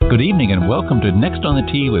Good evening and welcome to Next on the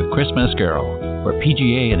Tee with Chris Mascaro, where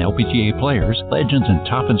PGA and LPGA players, legends, and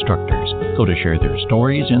top instructors go to share their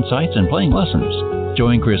stories, insights, and playing lessons.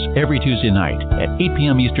 Join Chris every Tuesday night at 8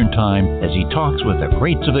 p.m. Eastern Time as he talks with the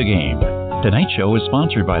greats of the game. Tonight's show is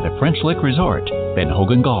sponsored by the French Lick Resort, Ben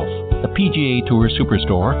Hogan Golf, the PGA Tour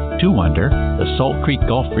Superstore, 2 Under, the Salt Creek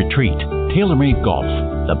Golf Retreat, TaylorMade Golf,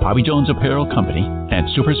 the Bobby Jones Apparel Company, and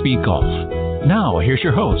Super Speed Golf. Now, here's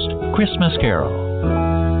your host, Chris Mascaro.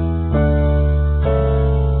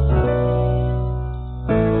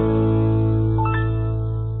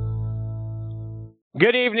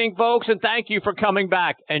 Good evening, folks, and thank you for coming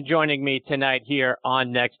back and joining me tonight here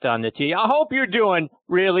on Next on the Tee. I hope you're doing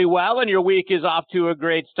really well and your week is off to a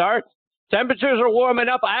great start. Temperatures are warming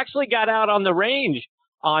up. I actually got out on the range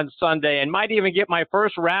on Sunday and might even get my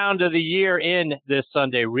first round of the year in this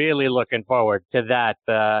Sunday. Really looking forward to that.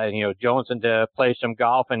 Jonesing to play some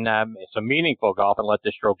golf and some meaningful golf and let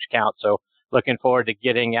the strokes count. So looking forward to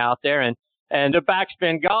getting out there and the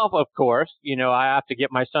backspin golf, of course. I have to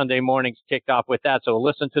get my Sunday mornings kicked off with that. So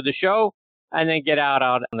listen to the show and then get out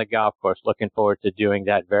on the golf course. Looking forward to doing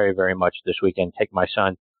that very, very much this weekend. Take my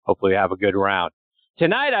son. Hopefully have a good round.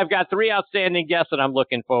 Tonight, I've got 3 outstanding guests that I'm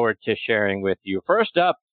looking forward to sharing with you. First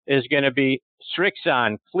up is going to be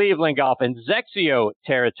Srixon, Cleveland Golf, and XXIO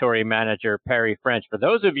Territory Manager Perry French. For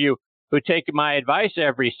those of you who take my advice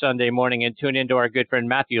every Sunday morning and tune into our good friend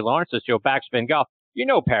Matthew Lawrence's show, Backspin Golf, you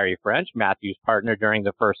know Perry French, Matthew's partner during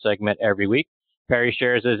the first segment every week. Perry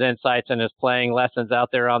shares his insights and his playing lessons out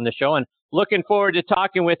there on the show, and looking forward to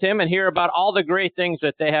talking with him and hear about all the great things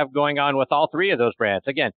that they have going on with all 3 of those brands.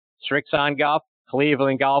 Again, Srixon Golf,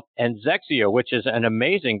 Cleveland Golf, and XXIO, which is an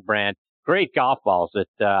amazing brand. Great golf balls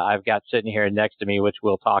that I've got sitting here next to me, which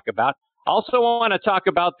we'll talk about. Also want to talk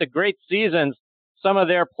about the great seasons some of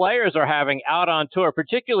their players are having out on tour,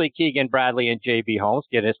 particularly Keegan Bradley and J.B. Holmes.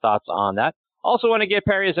 Get his thoughts on that. Also want to get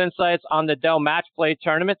Perry's insights on the Dell Match Play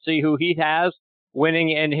Tournament, see who he has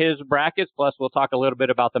winning in his brackets. Plus, we'll talk a little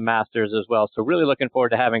bit about the Masters as well. So really looking forward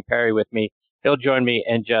to having Perry with me. He'll join me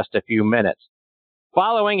in just a few minutes.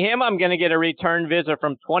 Following him, I'm going to get a return visit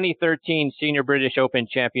from 2013 Senior British Open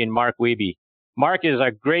champion Mark Wiebe. Mark is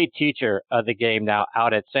a great teacher of the game now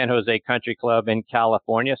out at San Jose Country Club in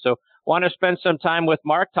California. So want to spend some time with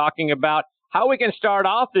Mark talking about how we can start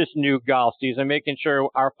off this new golf season, making sure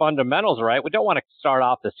our fundamentals are right. We don't want to start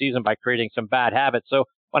off the season by creating some bad habits. So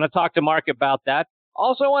I want to talk to Mark about that.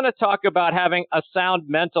 Also want to talk about having a sound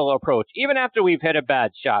mental approach, even after we've hit a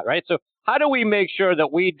bad shot, right? So how do we make sure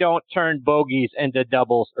that we don't turn bogeys into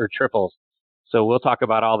doubles or triples? So we'll talk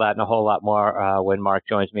about all that and a whole lot more when Mark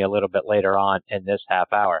joins me a little bit later on in this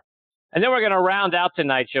half hour. And then we're going to round out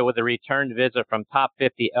tonight's show with a return visit from top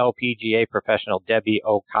 50 LPGA professional Debbie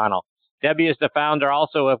O'Connell. Debbie is the founder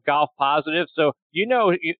also of Golf Positive, so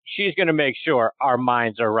she's going to make sure our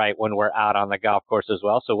minds are right when we're out on the golf course as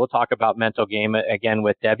well. So we'll talk about mental game again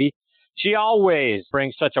with Debbie. She always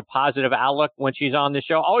brings such a positive outlook when she's on the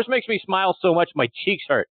show. Always makes me smile so much my cheeks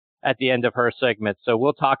hurt at the end of her segment. So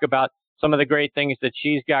we'll talk about some of the great things that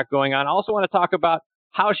she's got going on. I also want to talk about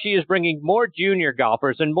how she is bringing more junior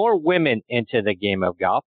golfers and more women into the game of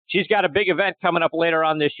golf. She's got a big event coming up later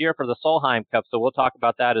on this year for the Solheim Cup, so we'll talk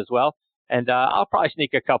about that as well. And I'll probably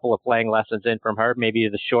sneak a couple of playing lessons in from her, maybe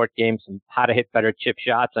the short game, some how to hit better chip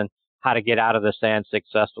shots and how to get out of the sand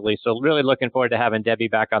successfully. So really looking forward to having Debbie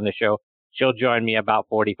back on the show. She'll join me about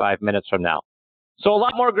 45 minutes from now. So a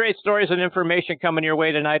lot more great stories and information coming your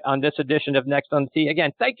way tonight on this edition of Next on the Tee.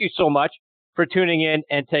 Again, thank you so much for tuning in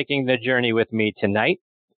and taking the journey with me tonight.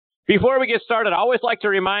 Before we get started, I always like to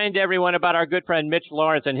remind everyone about our good friend Mitch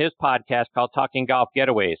Lawrence and his podcast called Talking Golf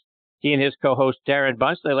Getaways. He and his co-host Darren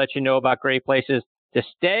Bunch, they let you know about great places to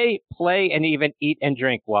stay, play, and even eat and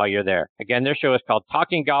drink while you're there. Again, their show is called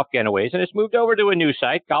Talking Golf Getaways, and it's moved over to a new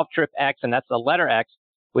site, Golf Trip X, and that's the letter X,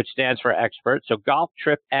 which stands for expert. So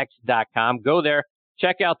golftripx.com. Go there,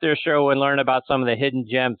 check out their show, and learn about some of the hidden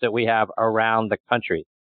gems that we have around the country.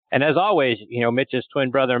 And as always, Mitch's twin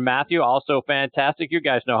brother, Matthew, also fantastic. You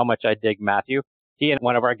guys know how much I dig Matthew. He and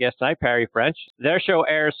one of our guests tonight, Perry French. Their show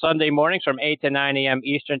airs Sunday mornings from 8 to 9 a.m.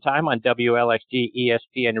 Eastern Time on WLXG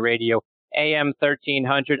ESPN Radio, AM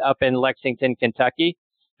 1300 up in Lexington, Kentucky.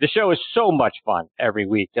 The show is so much fun every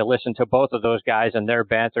week to listen to both of those guys and their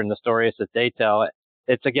banter and the stories that they tell.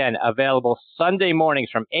 It's, again, available Sunday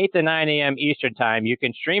mornings from 8 to 9 a.m. Eastern Time. You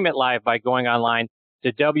can stream it live by going online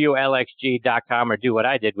to WLXG.com or do what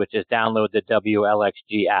I did, which is download the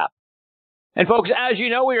WLXG app. And folks, as you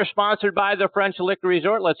know, we are sponsored by the French Lick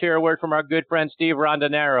Resort. Let's hear a word from our good friend Steve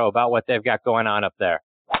Rondinero about what they've got going on up there.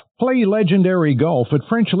 Play legendary golf at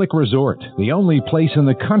French Lick Resort, the only place in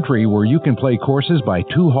the country where you can play courses by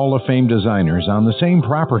two Hall of Fame designers on the same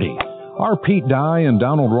property. Our Pete Dye and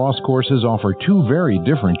Donald Ross courses offer two very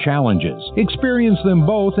different challenges. Experience them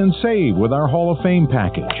both and save with our Hall of Fame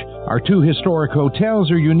package. Our two historic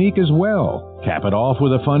hotels are unique as well. Cap it off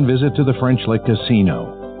with a fun visit to the French Lick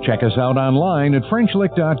Casino. Check us out online at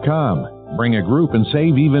FrenchLick.com. Bring a group and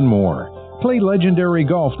save even more. Play legendary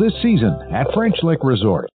golf this season at French Lick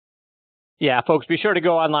Resort. Yeah, folks, be sure to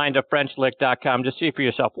go online to FrenchLick.com to see for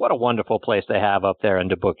yourself what a wonderful place they have up there and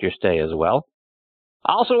to book your stay as well.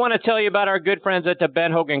 I also want to tell you about our good friends at the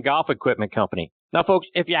Ben Hogan Golf Equipment Company. Now, folks,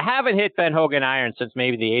 if you haven't hit Ben Hogan irons since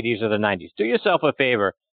maybe the 80s or the 90s, do yourself a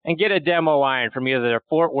favor and get a demo iron from either their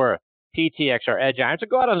Fort Worth, PTX, or Edge irons, or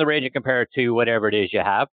go out on the range and compare it to whatever it is you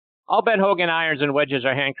have. All Ben Hogan irons and wedges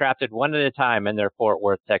are handcrafted one at a time in their Fort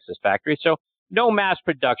Worth, Texas factory, so no mass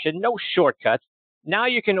production, no shortcuts. Now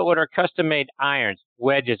you can order custom-made irons,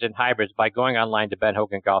 wedges, and hybrids by going online to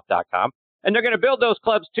benhogangolf.com, and they're going to build those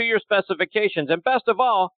clubs to your specifications, and best of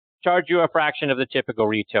all, charge you a fraction of the typical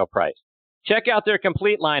retail price. Check out their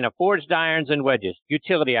complete line of forged irons and wedges,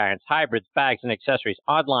 utility irons, hybrids, bags, and accessories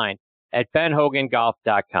online at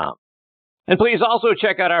benhogangolf.com. And please also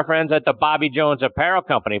check out our friends at the Bobby Jones Apparel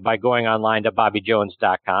Company by going online to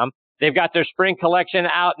bobbyjones.com. They've got their spring collection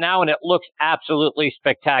out now, and it looks absolutely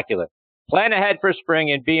spectacular. Plan ahead for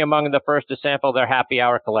spring and be among the first to sample their happy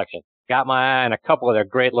hour collection. Got my eye on a couple of their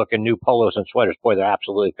great-looking new polos and sweaters. Boy, they're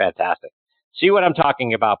absolutely fantastic. See what I'm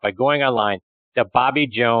talking about by going online to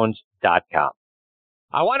bobbyjones.com.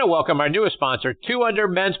 I want to welcome our newest sponsor, 2 Under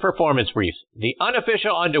Men's Performance Briefs, the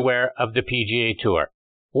unofficial underwear of the PGA Tour.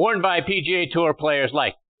 Worn by PGA Tour players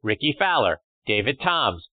like Ricky Fowler, David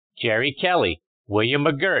Toms, Jerry Kelly, William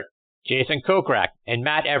McGirt, Jason Kokrak, and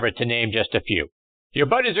Matt Everett, to name just a few. Your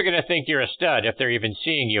buddies are going to think you're a stud if they're even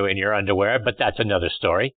seeing you in your underwear, but that's another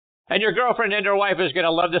story. And your girlfriend and her wife is going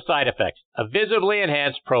to love the side effects, a visibly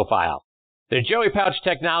enhanced profile. The Joey Pouch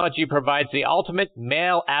technology provides the ultimate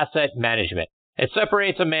male asset management. It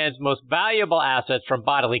separates a man's most valuable assets from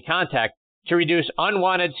bodily contact to reduce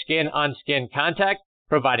unwanted skin-on-skin contact,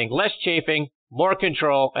 providing less chafing, more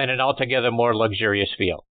control, and an altogether more luxurious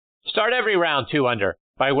feel. Start every round 2 Under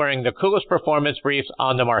by wearing the coolest performance briefs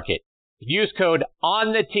on the market. Use code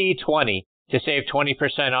ONTHET20 to save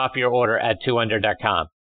 20% off your order at 2under.com.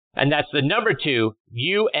 And that's the number 2,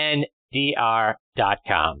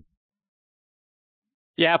 UNDR.com.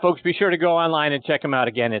 Yeah, folks, be sure to go online and check them out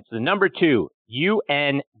again. It's the number 2,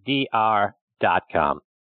 UNDR.com.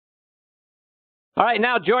 All right,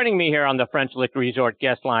 now joining me here on the French Lick Resort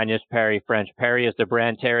guest line is Perry French. Perry is the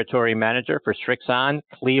brand territory manager for Srixon,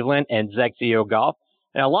 Cleveland, and XXIO Golf.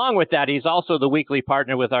 And along with that, he's also the weekly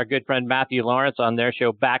partner with our good friend Matthew Lawrence on their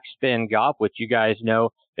show Backspin Golf, which you guys know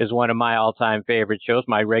is one of my all-time favorite shows,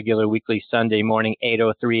 my regular weekly Sunday morning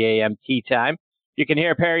 8:03 a.m. tee time. You can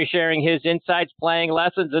hear Perry sharing his insights, playing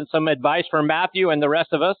lessons, and some advice for Matthew and the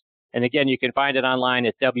rest of us. And again, you can find it online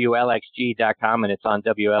at WLXG.com, and it's on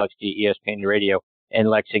WLXG ESPN Radio in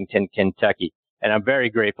Lexington, Kentucky. And I'm very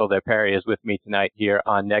grateful that Perry is with me tonight here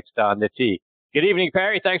on Next on the Tee. Good evening,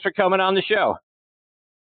 Perry. Thanks for coming on the show.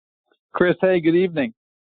 Chris, hey, good evening.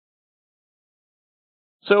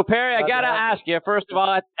 So, Perry, I got to ask you, first of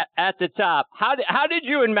all, at the top, how did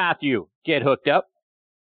you and Matthew get hooked up?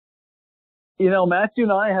 You know, Matthew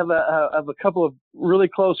and I have a couple of really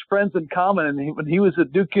close friends in common. And when he was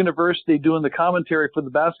at Duke University doing the commentary for the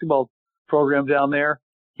basketball program down there,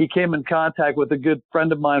 he came in contact with a good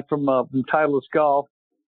friend of mine from Titleist Golf,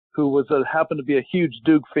 who was happened to be a huge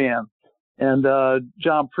Duke fan. And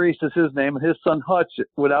John Priest is his name, and his son Hutch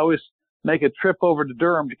would always make a trip over to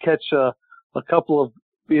Durham to catch a couple of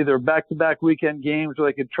either back-to-back weekend games where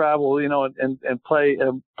they could travel, you know, and play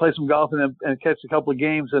some golf and catch a couple of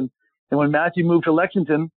games. And when Matthew moved to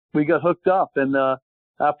Lexington, we got hooked up. And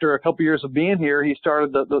after a couple of years of being here, he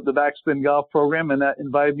started the Backspin Golf program, and that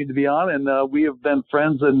invited me to be on. And we have been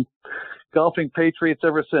friends and golfing patriots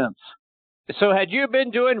ever since. So had you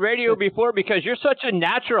been doing radio before? Because you're such a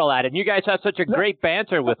natural at it, and you guys have such a great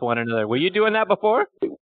banter with one another. Were you doing that before?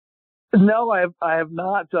 No, I have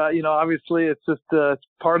not. You know, obviously, it's just it's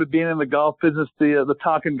part of being in the golf business. The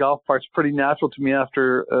talking golf part's pretty natural to me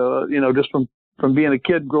after you know, just from being a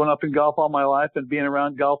kid, growing up in golf all my life, and being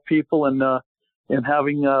around golf people, and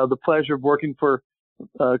having the pleasure of working for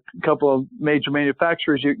a couple of major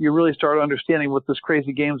manufacturers. You really start understanding what this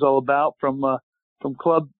crazy game's all about, from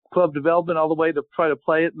club development all the way to try to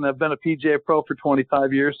play it. And I've been a PGA pro for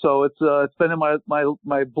 25 years, so it's been in my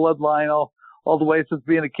bloodline all the way since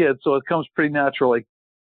being a kid, so it comes pretty naturally.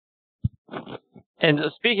 And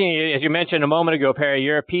speaking, as you mentioned a moment ago, Perry,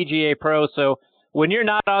 you're a PGA pro, so when you're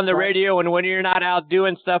not on the radio and when you're not out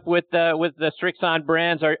doing stuff with the Srixon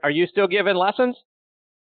brands, are you still giving lessons?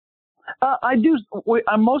 I do.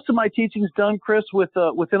 Most of my teaching's done, Chris,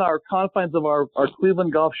 within our confines of our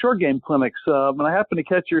Cleveland Golf Short Game clinics. And I happened to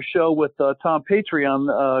catch your show with Tom Patry on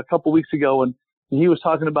a couple weeks ago, and he was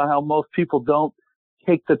talking about how most people don't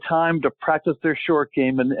take the time to practice their short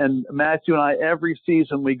game. And Matthew and I, every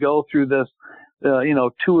season, we go through this, 2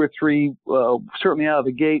 or 3, certainly out of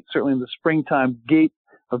the gate, certainly in the springtime gate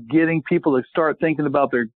of getting people to start thinking about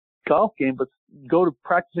their golf game, but go to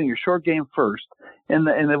practicing your short game first. And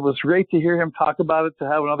it was great to hear him talk about it, to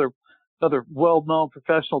have another well-known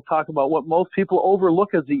professional talk about what most people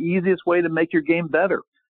overlook as the easiest way to make your game better.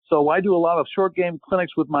 So I do a lot of short game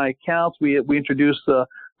clinics with my accounts. We introduce the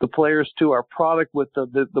players to our product with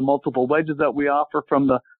the multiple wedges that we offer, from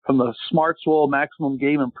the Smart Swole Maximum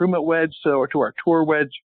Game Improvement wedge to our Tour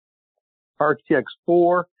wedge,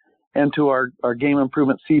 RTX4, and to our Game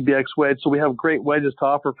Improvement CBX wedge. So we have great wedges to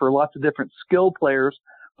offer for lots of different skill players,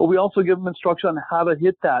 but we also give them instruction on how to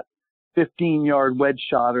hit that 15-yard wedge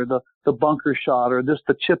shot, or the bunker shot, or just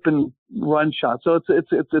the chip and run shot. So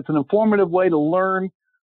it's an informative way to learn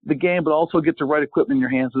the game, but also get the right equipment in your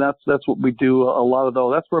hands. And that's what we do a lot of, though.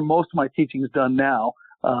 That's where most of my teaching is done now,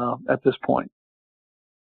 at this point.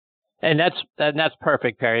 And that's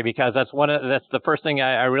perfect, Perry, because that's the first thing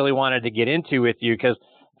I really wanted to get into with you, because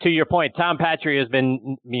to your point, Tom Patry has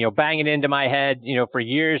been, banging into my head, for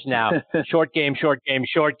years now. Short game,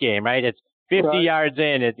 right? It's 50 yards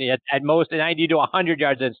in, at most 90 to 100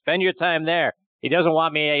 yards in. Spend your time there. He doesn't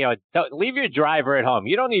want me, leave your driver at home.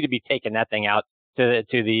 You don't need to be taking that thing out to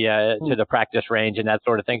the practice range and that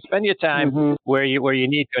sort of thing. Spend your time where you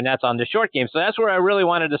need to, and that's on the short game. So that's where I really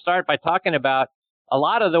wanted to start, by talking about a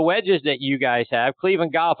lot of the wedges that you guys have.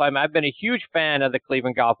 Cleveland Golf, I've been a huge fan of the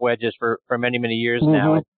Cleveland Golf wedges for many, many years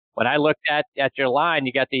now. And when I looked at your line,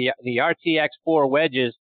 you got the RTX4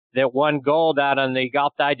 wedges that won gold out on the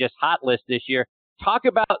Golf Digest hot list this year. Talk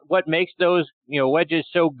about what makes those wedges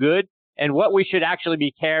so good, and what we should actually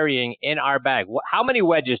be carrying in our bag. How many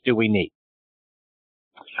wedges do we need?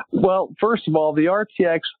 Well, first of all, the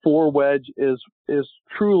RTX4 wedge is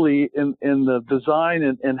truly, in the design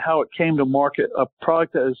and how it came to market, a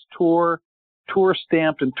product that is tour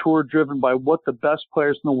stamped and tour driven by what the best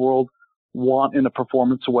players in the world want in a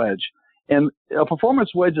performance wedge. And a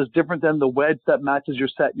performance wedge is different than the wedge that matches your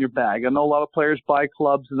set in your bag. I know a lot of players buy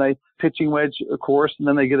clubs and they pitching wedge, of course, and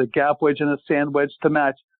then they get a gap wedge and a sand wedge to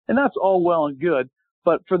match. And that's all well and good.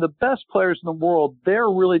 But for the best players in the world, they're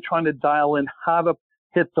really trying to dial in how to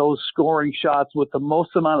hit those scoring shots with the most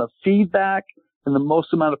amount of feedback and the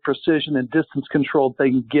most amount of precision and distance control they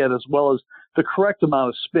can get, as well as the correct amount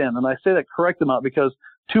of spin. And I say that correct amount because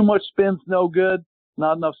too much spin's no good,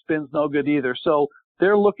 not enough spin's no good either. So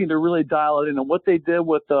they're looking to really dial it in. And what they did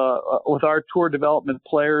with our tour development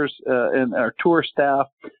players and our tour staff,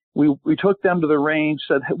 we took them to the range,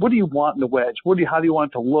 said, hey, what do you want in the wedge? How do you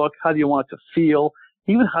want it to look? How do you want it to feel?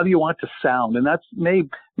 Even how do you want it to sound? And that's may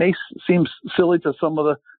seem silly to some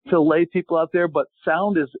of the lay people out there, but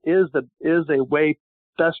sound is a way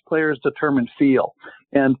best players determine feel.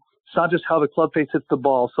 And it's not just how the club face hits the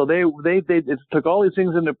ball. So they took all these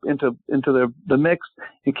things into the mix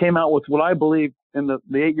and came out with what I believe, in the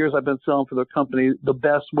 8 years I've been selling for the company, the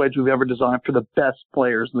best wedge we've ever designed for the best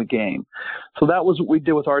players in the game. So that was what we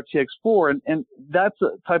did with RTX4. And that's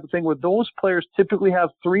a type of thing where those players typically have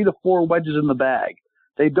 3 to 4 wedges in the bag.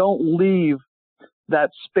 They don't leave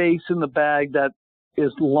that space in the bag that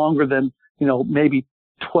is longer than, maybe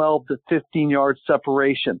 12 to 15 yard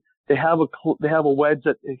separation. They have a wedge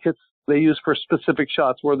that they use for specific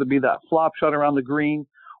shots, whether it be that flop shot around the green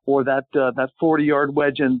or that 40-yard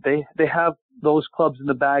wedge. And they have those clubs in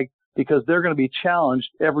the bag because they're going to be challenged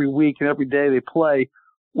every week and every day they play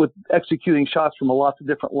with executing shots from lots of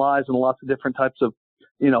different lies and lots of different types of,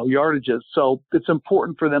 yardages. So it's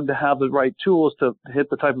important for them to have the right tools to hit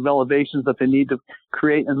the type of elevations that they need to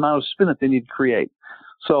create and the amount of spin that they need to create.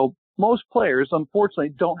 So most players,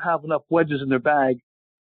 unfortunately, don't have enough wedges in their bag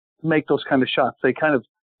to make those kind of shots. They kind of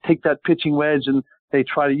take that pitching wedge and they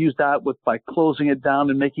try to use that by closing it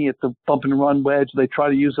down and making it the bump and run wedge. They try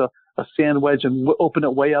to use a sand wedge and open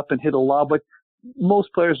it way up and hit a lob. But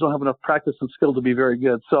most players don't have enough practice and skill to be very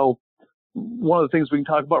good. So one of the things we can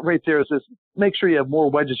talk about right there is make sure you have more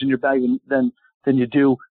wedges in your bag than you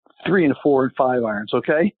do 3 and 4 and 5 irons.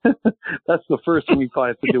 Okay. That's the first thing you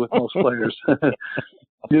probably have to do with most players.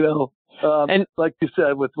 And like you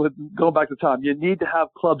said, with going back to Tom, you need to have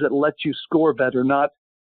clubs that let you score better, not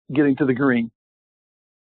getting to the green.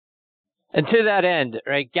 And to that end,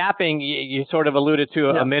 right, gapping, you sort of alluded to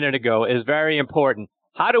a minute ago, is very important.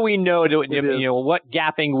 How do we know what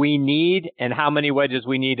gapping we need and how many wedges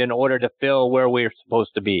we need in order to fill where we're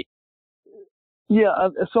supposed to be? Yeah,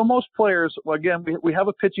 so most players, well, again, we have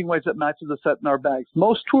a pitching wedge that matches the set in our bags.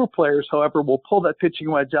 Most tour players, however, will pull that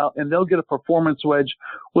pitching wedge out and they'll get a performance wedge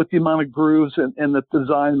with the amount of grooves and the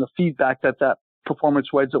design and the feedback that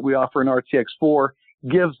performance wedge that we offer in RTX4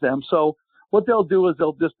 gives them. So what they'll do is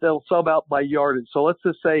they'll sub out by yardage. So let's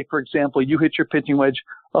just say, for example, you hit your pitching wedge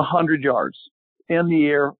 100 yards in the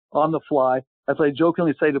air on the fly. As I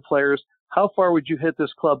jokingly say to players, how far would you hit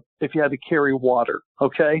this club if you had to carry water?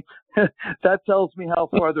 Okay. That tells me how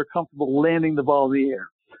far they're comfortable landing the ball in the air.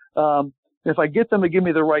 If I get them to give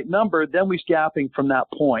me the right number, then we gapping from that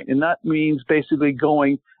point. And that means basically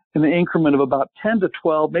going in an increment of about 10 to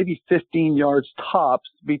 12, maybe 15 yards tops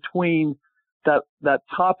between that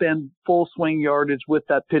top end full swing yardage with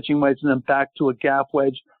that pitching wedge and then back to a gap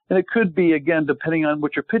wedge. And it could be, again, depending on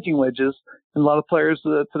what your pitching wedge is. And a lot of players,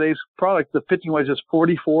 today's product, the pitching wedge is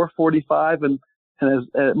 44, 45, and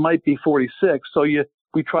it might be 46. So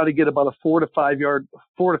we try to get about a 4 to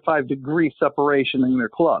 5 degree separation in their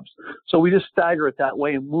clubs. So we just stagger it that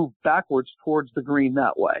way and move backwards towards the green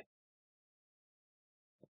that way.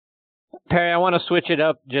 Perry, I want to switch it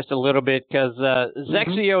up just a little bit because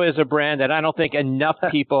XXIO is a brand that I don't think enough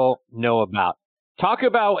people know about. Talk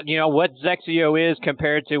about, what XXIO is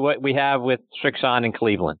compared to what we have with Srixon in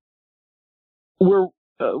Cleveland. We're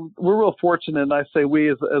real fortunate, and I say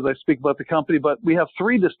we as I speak about the company, but we have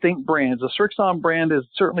three distinct brands. The Srixon brand has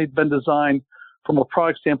certainly been designed from a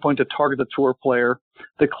product standpoint to target the tour player.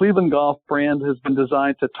 The Cleveland Golf brand has been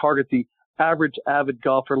designed to target the average avid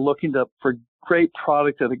golfer looking for great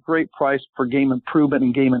product at a great price for game improvement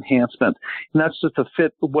and game enhancement. And that's just to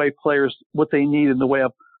fit the way players, what they need in the way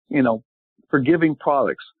of, forgiving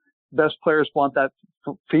products. Best players want that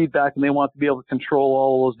feedback and they want to be able to control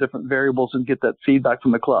all those different variables and get that feedback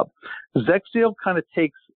from the club. XXIO kind of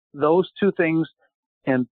takes those two things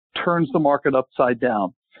and turns the market upside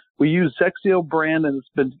down. We use XXIO brand and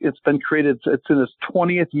it's been created, it's in its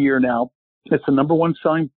 20th year now. It's the number one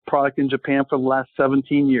selling product in Japan for the last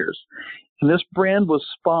 17 years. And this brand was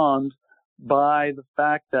spawned by the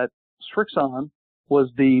fact that Srixon was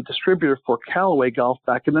the distributor for Callaway Golf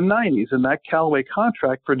back in the 90s. And that Callaway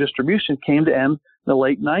contract for distribution came to end in the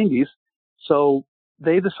late 90s. So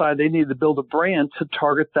they decided they needed to build a brand to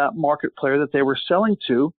target that market player that they were selling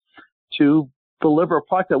to deliver a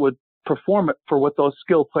product that would perform it for what those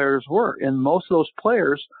skilled players were. And most of those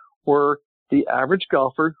players were the average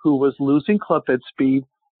golfer who was losing club head speed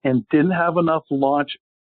and didn't have enough launch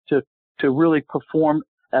to really perform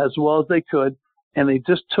as well as they could. And they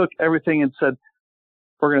just took everything and said,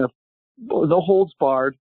 we're going to, no holds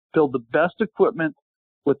barred, build the best equipment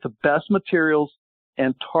with the best materials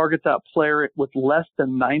and target that player with less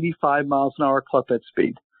than 95 miles an hour club head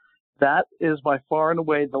speed. That is by far and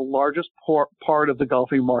away the largest part of the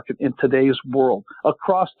golfing market in today's world,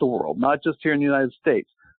 across the world, not just here in the United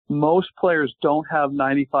States. Most players don't have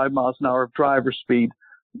 95 miles an hour of driver speed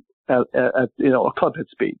at a club head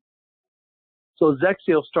speed. So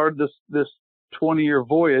XXIO started this 20-year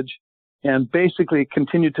voyage and basically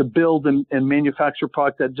continued to build and manufacture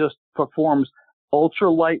product that just performs ultra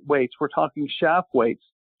light weights. We're talking shaft weights,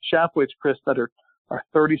 Chris, that are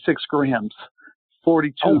 36 grams,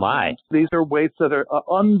 42 grams. These are weights that are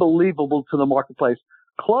unbelievable to the marketplace.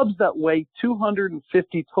 Clubs that weigh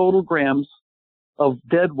 250 total grams of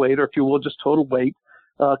dead weight, or if you will, just total weight,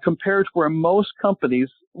 compared to where most companies,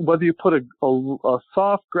 whether you put a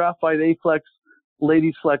soft graphite A-Flex,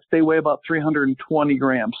 Ladies Flex, they weigh about 320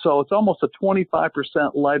 grams. So it's almost a 25%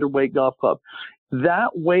 lighter weight golf club. That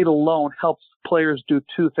weight alone helps players do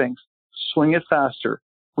two things. Swing it faster.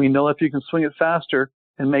 We know if you can swing it faster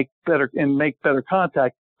and make better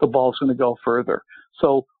contact, the ball's going to go further.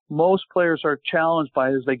 So most players are challenged by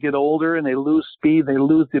as they get older and they lose speed, they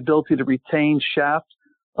lose the ability to retain shaft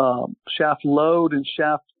load and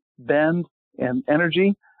shaft bend and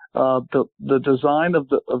energy. The design of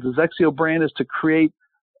the XXIO brand is to create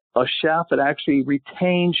a shaft that actually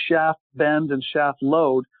retains shaft bend and shaft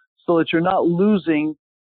load so that you're not losing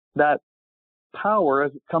that power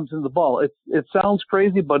as it comes into the ball. It sounds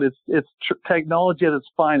crazy, but it's technology at its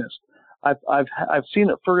finest. I've seen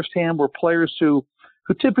it firsthand where players who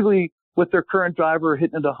typically with their current driver are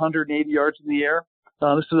hitting it 180 yards in the air.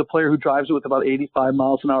 This is a player who drives it with about 85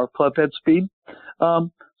 miles an hour club head speed.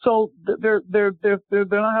 So they're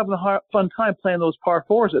not having a fun time playing those par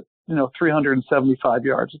fours at 375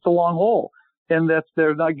 yards. It's a long hole, and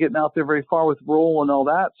they're not getting out there very far with roll and all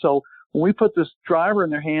that. So when we put this driver in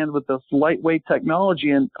their hand with this lightweight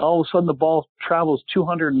technology, and all of a sudden the ball travels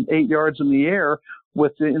 208 yards in the air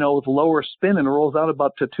with lower spin and rolls out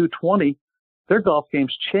about to 220, their golf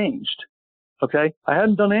game's changed. Okay, I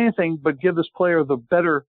hadn't done anything but give this player the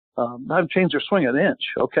better. I haven't changed their swing an inch.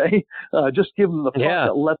 Okay, just give them the puck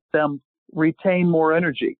that lets them retain more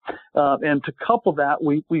energy. And to couple that,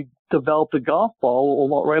 we developed a golf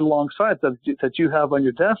ball right alongside that you have on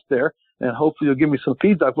your desk there, and hopefully you'll give me some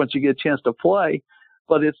feedback once you get a chance to play.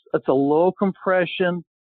 But it's a low compression,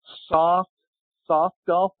 soft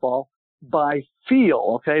golf ball by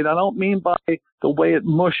feel. Okay, and I don't mean by the way it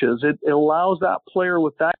mushes. It allows that player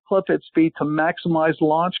with that club head speed to maximize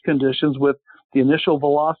launch conditions with the initial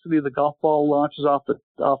velocity the golf ball launches off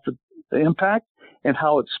the impact, and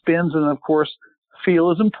how it spins. And of course,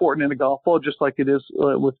 feel is important in a golf ball, just like it is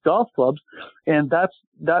with golf clubs. And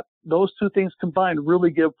those two things combined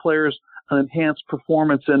really give players an enhanced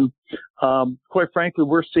performance. And quite frankly,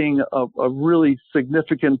 we're seeing a really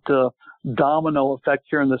significant domino effect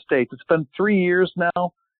here in the States. It's been 3 years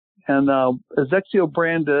now. And as XXIO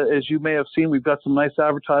brand, as you may have seen, we've got some nice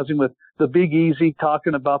advertising with the Big Easy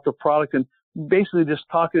talking about the product, and basically just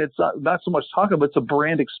talking. It's not so much talking, but it's a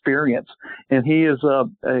brand experience. And he's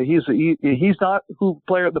not who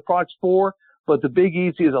player the product's for, but the Big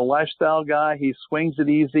Easy is a lifestyle guy. He swings it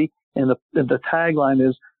easy, and the tagline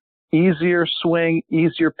is easier swing,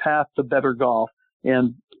 easier path to better golf.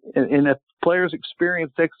 And if players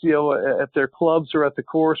experience XXIO at their clubs or at the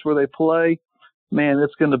course where they play, man,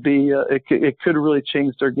 it's going to be it could really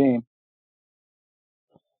change their game.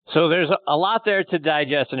 So there's a lot there to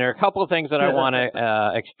digest, and there are a couple of things that I want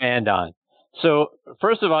to expand on. So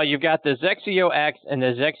first of all, you've got the XXIO X and the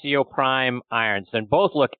XXIO Prime irons, and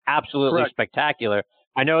both look absolutely spectacular.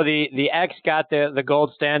 I know the X got the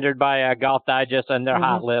gold standard by Golf Digest on their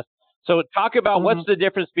hot list. So talk about what's the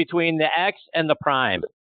difference between the X and the Prime.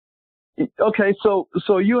 Okay, so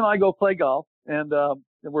you and I go play golf, and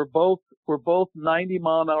we're both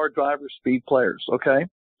 90-mile-an-hour driver speed players. Okay.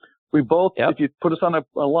 We both, if you put us on a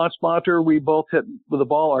launch monitor, we both hit with the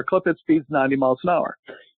ball. Our club head speed's 90 miles an hour.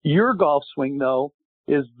 Your golf swing, though,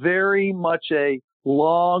 is very much a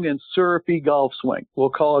long and syrupy golf swing. We'll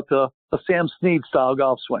call it a Sam Snead style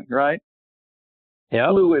golf swing, right? Yeah.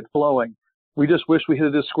 Fluid, flowing. We just wish we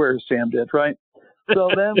hit it as square as Sam did, right? So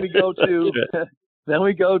then we go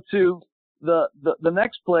to the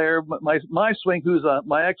next player, my swing, who's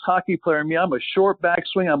my ex-hockey player, and me. I'm a short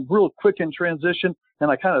backswing. I'm real quick in transition, and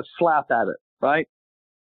I kind of slap at it, right?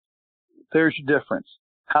 There's your difference.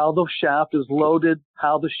 How the shaft is loaded,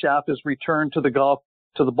 how the shaft is returned to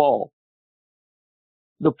the ball.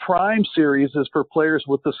 The Prime series is for players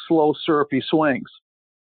with the slow, syrupy swings,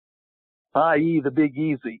 i.e. the Big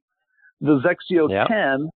Easy. The XXIO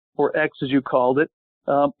 10, or X as you called it,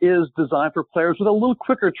 is designed for players with a little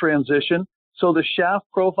quicker transition. So the shaft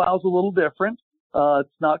profile is a little different. It's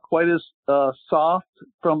not quite as soft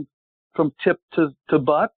from tip to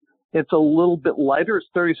butt. It's a little bit lighter. It's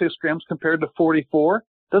 36 grams compared to 44.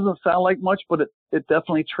 Doesn't sound like much, but it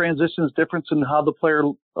definitely transitions difference in how the player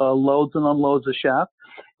loads and unloads the shaft.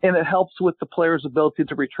 And it helps with the player's ability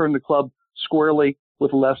to return the club squarely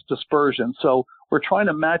with less dispersion. So we're trying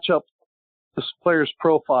to match up this player's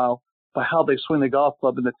profile by how they swing the golf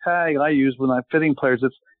club. And the tag I use when I'm fitting players,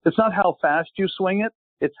 it's not how fast you swing it,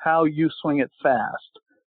 it's how you swing it fast.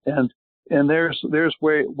 And there's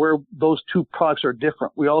where those two products are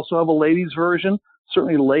different. We also have a ladies version.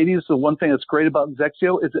 Certainly ladies, the one thing that's great about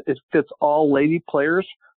XXIO is it fits all lady players,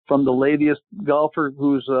 from the ladiest golfer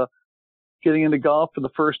who's getting into golf for the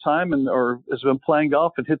first time or has been playing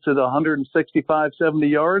golf and hits it 165, 70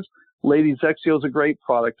 yards. Ladies XXIO is a great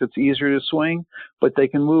product. It's easier to swing, but they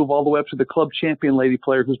can move all the way up to the club champion lady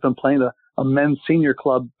player who's been playing a men's senior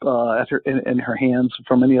club in her hands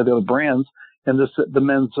from any of the other brands. And the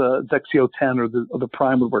men's XXIO 10 or the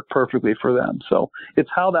Prime would work perfectly for them. So it's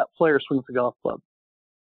how that player swings the golf club.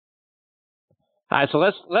 All right, so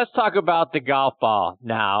let's talk about the golf ball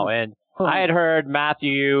now. And I had heard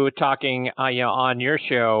Matthew talking, on your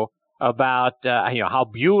show about how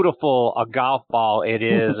beautiful a golf ball it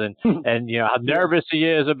is, and how nervous he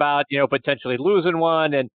is about potentially losing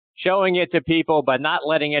one, and showing it to people, but not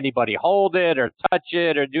letting anybody hold it or touch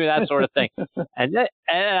it or do that sort of thing. And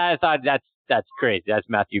I thought that's crazy. That's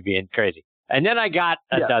Matthew being crazy. And then I got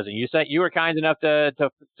a dozen. You said you were kind enough to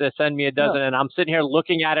send me a dozen, and I'm sitting here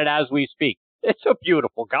looking at it as we speak. It's a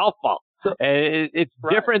beautiful golf ball. It's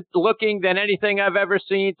different looking than anything I've ever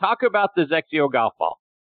seen. Talk about the XXIO golf ball.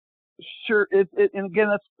 Sure. And again,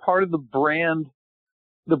 that's part of the brand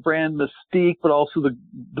the brand mystique, but also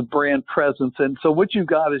the brand presence. And so what you've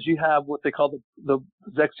got is you have what they call the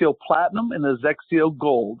XXIO Platinum and the XXIO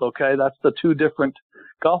Gold. Okay, that's the two different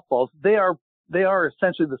golf balls. They are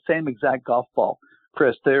essentially the same exact golf ball,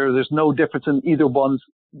 Chris. There's no difference in either one's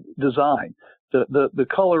design. The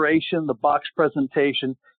coloration, the box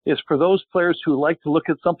presentation is for those players who like to look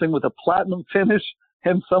at something with a platinum finish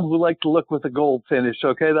and some who like to look with a gold finish.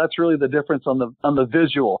 Okay, that's really the difference on the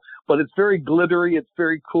visual. But it's very glittery, it's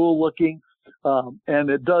very cool looking, and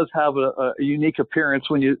it does have a unique appearance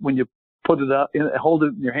when you put it out, hold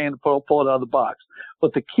it in your hand, and pull it out of the box.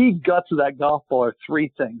 But the key guts of that golf ball are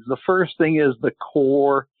three things. The first thing is the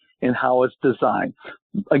core and how it's designed.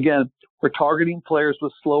 Again, we're targeting players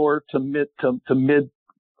with slower to mid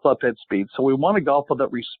clubhead speed. So we want a golf ball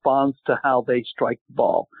that responds to how they strike the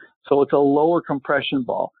ball. So it's a lower compression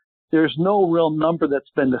ball. There's no real number that's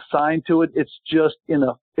been assigned to it. It's just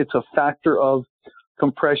it's a factor of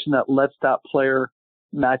compression that lets that player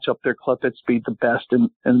match up their clubhead speed the best.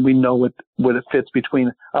 And we know what it fits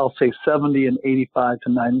between, I'll say 70 and 85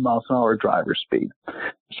 to 90 miles an hour driver speed.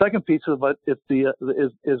 The second piece of it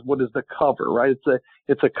is what is the cover, right?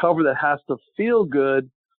 It's a cover that has to feel good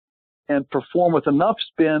and perform with enough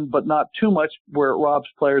spin, but not too much where it robs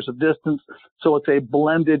players of distance. So it's a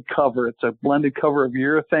blended cover. It's a blended cover of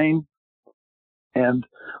urethane and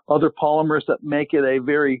other polymers that make it a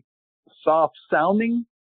very soft sounding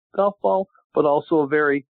golf ball, but also a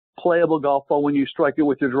very playable golf ball. When you strike it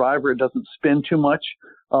with your driver, it doesn't spin too much.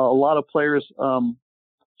 A lot of players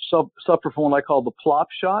suffer from what I call the plop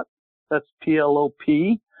shot. That's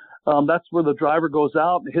P-L-O-P. That's where the driver goes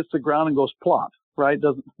out and hits the ground and goes plop. Right?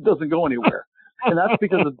 Doesn't go anywhere. And that's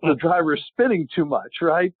because the driver is spinning too much,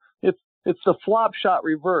 right? It's the flop shot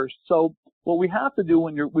reversed. So what we have to do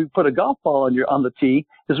when we put a golf ball on the tee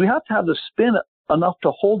is we have to have the spin enough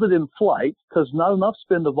to hold it in flight, because not enough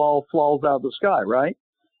spin, the ball falls out of the sky, right?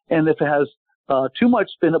 And if it has too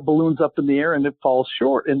much spin, it balloons up in the air and it falls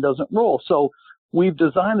short and doesn't roll. So we've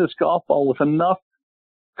designed this golf ball with enough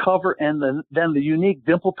cover and then the unique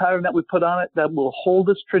dimple pattern that we put on it that will hold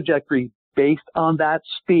its trajectory based on that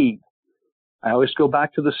speed. I always go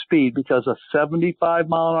back to the speed, because a 75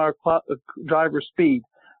 mile an hour driver speed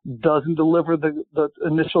doesn't deliver the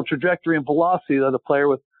initial trajectory and velocity that a player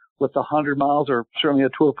with 100 miles, or certainly a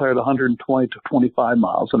tour player at 120 to 25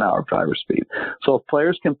 miles an hour driver speed. So if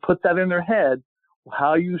players can put that in their head,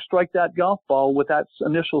 how you strike that golf ball with that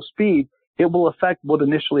initial speed, it will affect what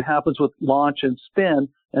initially happens with launch and spin.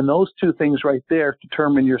 And those two things right there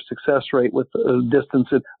determine your success rate with distance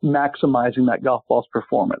and maximizing that golf ball's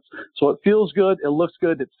performance. So it feels good, it looks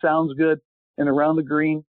good, it sounds good, and around the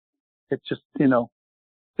green, it just,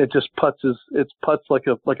 it just putts like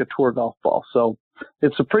a tour golf ball. So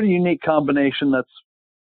it's a pretty unique combination that's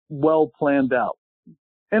well planned out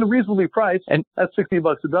and reasonably priced. And at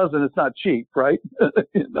 $60 a dozen, it's not cheap, right?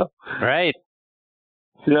 Right.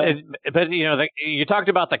 Yeah. But you talked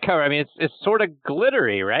about the cover. I mean, it's sort of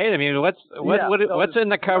glittery, right? I mean, what's in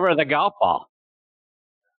the cover of the golf ball?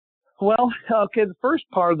 Well, okay, the first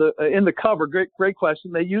part of in the cover, great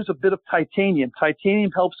question. They use a bit of titanium.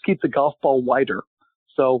 Titanium helps keep the golf ball whiter.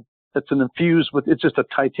 So it's it's just a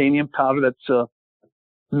titanium powder that's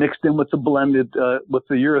mixed in with the with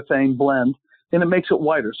the urethane blend, and it makes it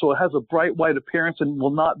whiter. So it has a bright white appearance and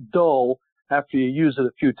will not dull after you use it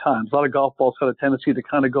a few times. A lot of golf balls have a tendency to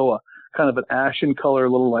kind of go kind of an ashen color, a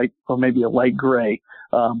little light, or maybe a light gray,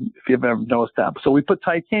 if you've ever noticed that. So we put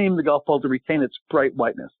titanium in the golf ball to retain its bright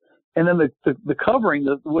whiteness. And then the covering,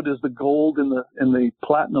 what is the gold and the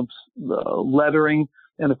platinum lettering,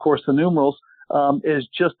 and of course the numerals, is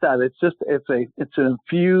just that. It's an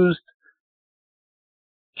infused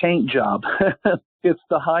paint job. It's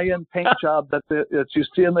the high-end paint job that you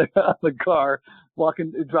see in the car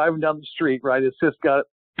driving down the street, right? It's just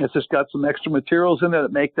got some extra materials in there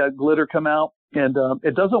that make that glitter come out, and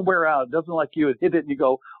it doesn't wear out. It doesn't like you hit it and you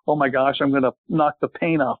go, oh my gosh, I'm going to knock the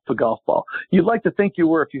paint off the golf ball. You'd like to think you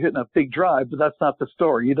were if you're hitting a big drive, but that's not the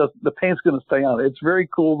story. The paint's going to stay on. It's very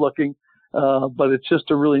cool looking, but it's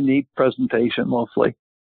just a really neat presentation mostly.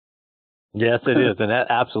 Yes, it is, and that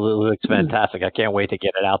absolutely looks fantastic. I can't wait to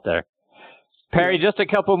get it out there. Perry, just a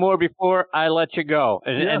couple more before I let you go.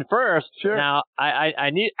 And first, sure. Now I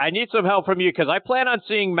need some help from you, because I plan on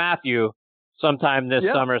seeing Matthew sometime this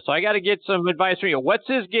summer. So I got to get some advice from you. What's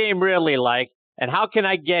his game really like, and how can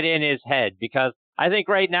I get in his head? Because I think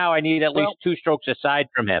right now I need at least two strokes aside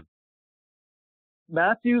from him.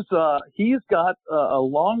 Matthew's he's got a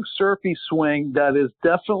long surfy swing that is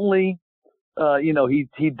definitely,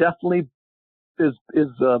 he definitely is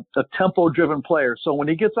a tempo driven player. So when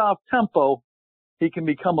he gets off tempo, he can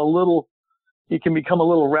become a little he can become a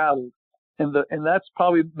little rattled. And that's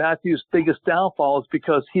probably Matthew's biggest downfall is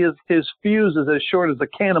because his fuse is as short as the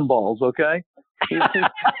cannonballs. Okay, he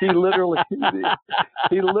literally,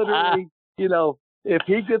 you know, if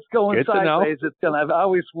he gets going sideways, it's gonna. I've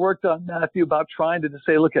always worked on Matthew about trying to just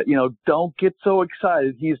say, look at, you know, don't get so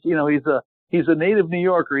excited. He's a native New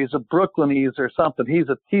Yorker. He's a Brooklynese or something. He's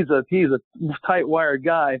a tight wired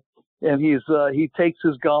guy. And he takes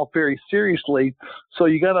his golf very seriously. So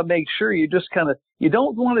you got to make sure you just you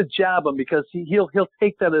don't want to jab him because he'll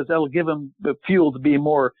take that as that'll give him the fuel to be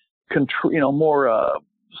more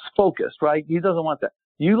focused, right? He doesn't want that.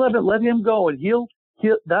 You let him go, and he'll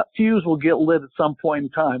that fuse will get lit at some point in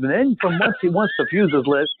time. And then once the fuse is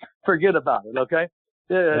lit, forget about it. Okay?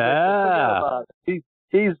 Forget about it.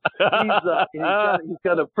 He's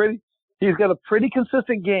got a pretty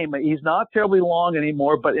consistent game. He's not terribly long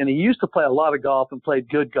anymore, and he used to play a lot of golf and played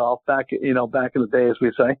good golf back in the day, as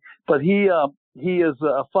we say. But he is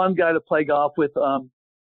a fun guy to play golf with.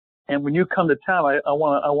 And when you come to town, I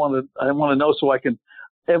want to know so I can.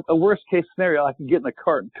 A worst case scenario, I can get in a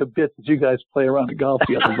cart and kibitz as you guys play around the golf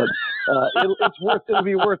together. But it'll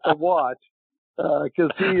be worth the watch.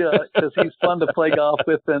 Because he's fun to play golf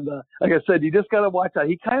with, and like I said, you just got to watch out.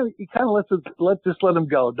 He kind of let him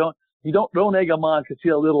go. Don't egg him on because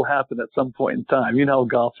it'll happen at some point in time. You know how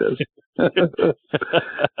golf is. That's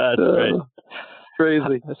right.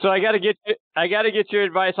 Crazy. So I got to get your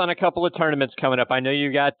advice on a couple of tournaments coming up. I know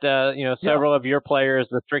you got several of your players,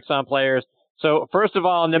 the Srixon players. So first of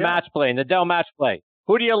all, in the match play, in the Dell match play,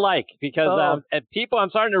 who do you like? Because people, I'm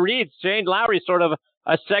starting to read Shane Lowry's sort of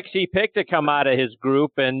a sexy pick to come out of his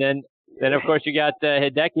group, and then of course you got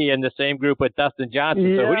Hideki in the same group with Dustin Johnson.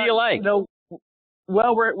 Yeah, so who do you like?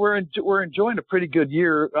 Well, we're enjoying a pretty good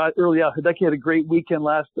year early out. Hideki had a great weekend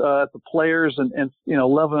last at the Players, and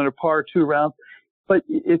 11 under par 2 rounds. But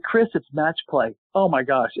Chris, it's match play. Oh my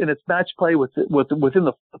gosh, and it's match play within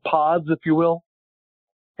the pods, if you will.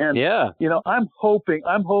 And I'm hoping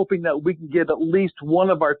that we can get at least one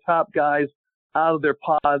of our top guys out of their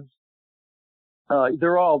pods.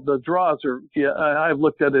 They're all, the draws are, I've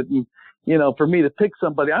looked at it, and, for me to pick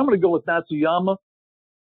somebody, I'm going to go with Matsuyama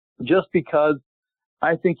just because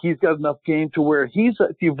I think he's got enough game to where if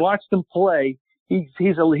you've watched him play, he's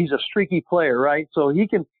a streaky player, right? So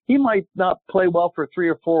he might not play well for 3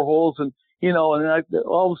 or 4 holes, and, all of a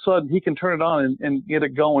sudden he can turn it on and get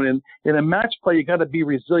it going. And in a match play, you got to be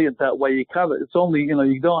resilient that way. It's only,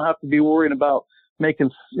 you don't have to be worrying about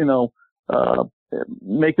making a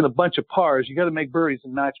bunch of pars. You got to make birdies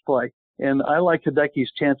in match play. And I like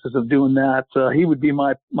Hideki's chances of doing that. He would be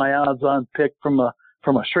my odds-on pick from a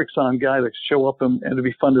Srixon guy to show up, and it'd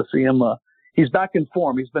be fun to see him. He's back in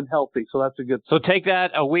form. He's been healthy, so that's a good. So take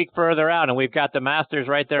that a week further out, and we've got the Masters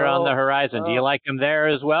right there on the horizon. Do you like him there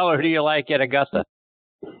as well, or do you like at Augusta?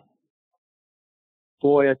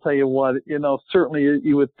 Boy, I tell you what, certainly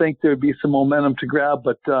you would think there'd be some momentum to grab,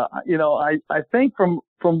 but I think from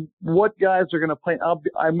what guys are going to play, I'm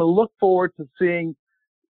going to look forward to seeing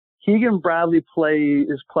Keegan Bradley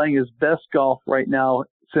is playing his best golf right now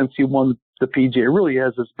since he won the PGA. It really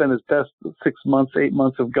has. It's been his best 8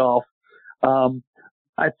 months of golf.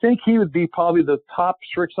 I think he would be probably the top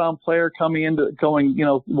Srixon player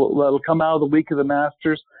that'll come out of the week of the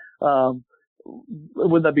Masters.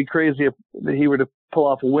 Wouldn't that be crazy if he were to pull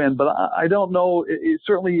off a win? But I don't know. It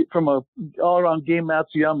certainly, from a all-around game,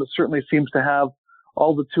 Matsuyama certainly seems to have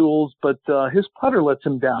all the tools, but his putter lets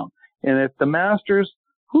him down. And if the Masters,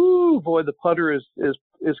 the putter is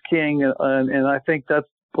king, and I think that's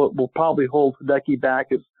what will probably hold Hideki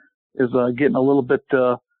back is getting a little bit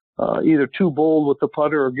either too bold with the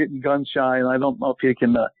putter or getting gun shy, and I don't know if he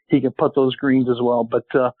can putt those greens as well. But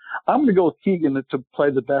I'm going to go with Keegan to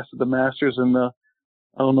play the best of the Masters, and I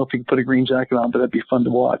don't know if he can put a green jacket on, but that'd be fun to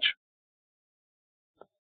watch.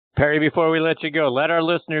 Perry, before we let you go, let our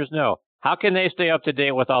listeners know, how can they stay up to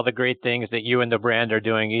date with all the great things that you and the brand are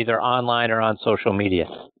doing, either online or on social media?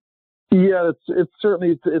 Yeah, it's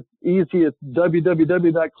certainly it's easy. It's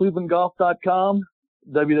www.clevelandgolf.com,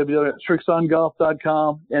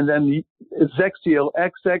 www.srixongolf.com, and then it's XXIO,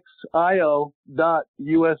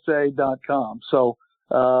 XXIO.USA.com. So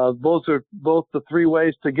those are both the 3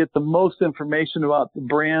 ways to get the most information about the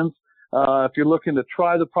brands. If you're looking to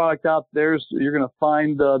try the product out, you're going to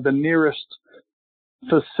find the nearest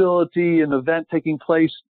facility and event taking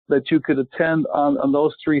place that you could attend on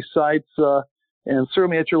those 3 sites. And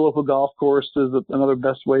certainly at your local golf course is another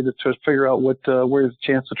best way to figure out where's a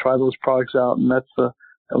chance to try those products out. And that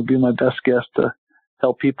would be my best guess to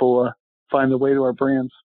help people find their way to our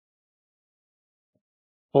brands.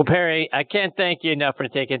 Well, Perry, I can't thank you enough for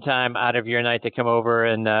taking time out of your night to come over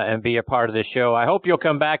and be a part of the show. I hope you'll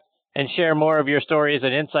come back and share more of your stories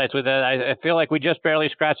and insights with it. I feel like we just barely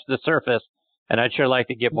scratched the surface, and I'd sure like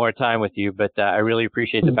to get more time with you, but I really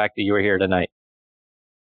appreciate the fact that you were here tonight.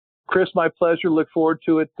 Chris, my pleasure. Look forward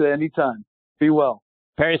to it anytime. Be well.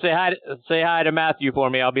 Perry, say hi to Matthew for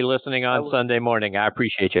me. I'll be listening on Sunday morning. I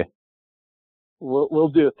appreciate you. We'll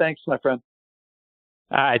do. Thanks, my friend.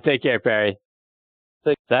 All right, take care, Perry.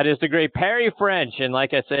 That is the great Perry French, and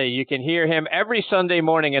like I say, you can hear him every Sunday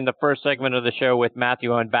morning in the first segment of the show with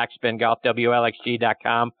Matthew on Backspin Golf,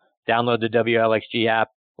 WLXG.com. Download the WLXG app.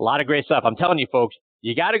 A lot of great stuff. I'm telling you, folks,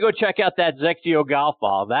 you got to go check out that XXIO golf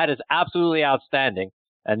ball. That is absolutely outstanding.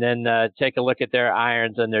 And then take a look at their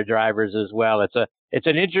irons and their drivers as well. It's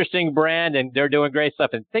an interesting brand, and they're doing great stuff.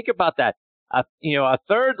 And think about that, a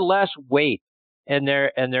third less weight in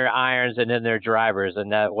their irons and in their drivers,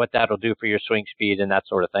 and what that'll do for your swing speed and that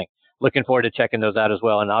sort of thing. Looking forward to checking those out as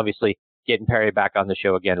well, and obviously getting Perry back on the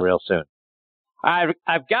show again real soon.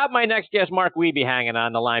 I've got my next guest, Mark Wiebe, hanging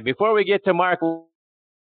on the line. Before we get to Mark,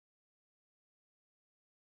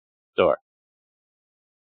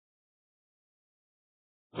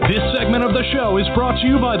 This segment of the show is brought to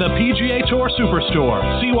you by the PGA Tour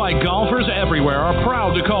Superstore. See why golfers everywhere are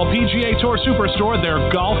proud to call PGA Tour Superstore their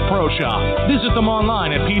golf pro shop. Visit them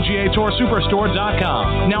online at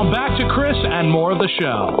PGATourSuperstore.com. Now back to Chris and more of the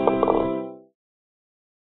show.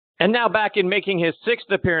 And now back in making his sixth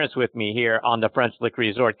appearance with me here on the French Lick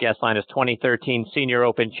Resort guest line is 2013 Senior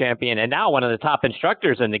Open champion and now one of the top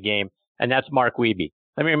instructors in the game, and that's Mark Wiebe.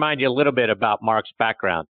 Let me remind you a little bit about Mark's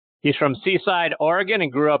background. He's from Seaside, Oregon,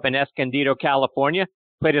 and grew up in Escondido, California.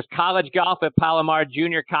 Played his college golf at Palomar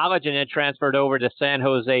Junior College and then transferred over to San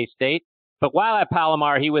Jose State. But while at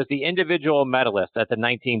Palomar, he was the individual medalist at the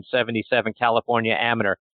 1977 California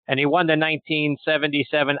Amateur, and he won the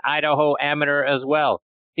 1977 Idaho Amateur as well.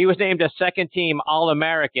 He was named a second-team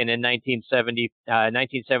All-American in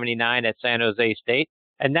 1979 at San Jose State,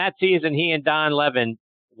 and that season he and Don Levin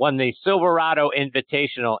won the Silverado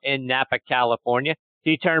Invitational in Napa, California.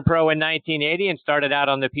 He turned pro in 1980 and started out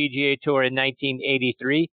on the PGA Tour in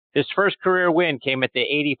 1983. His first career win came at the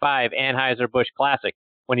 85 Anheuser-Busch Classic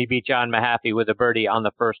when he beat John Mahaffey with a birdie on the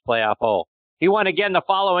first playoff hole. He won again the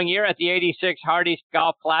following year at the 86 Hardee's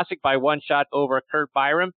Golf Classic by one shot over Kurt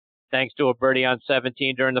Byram, thanks to a birdie on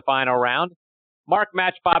 17 during the final round. Mark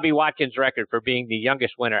matched Bobby Watkins' record for being the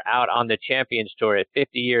youngest winner out on the Champions Tour at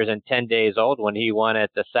 50 years and 10 days old when he won at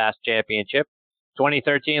the SAS Championship.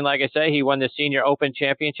 2013, like I say, he won the Senior Open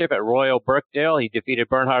Championship at Royal Birkdale. He defeated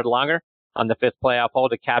Bernhard Langer on the fifth playoff hole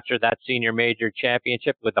to capture that Senior Major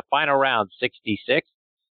Championship with the final round 66.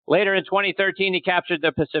 Later in 2013, he captured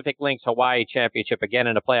the Pacific Links Hawaii Championship again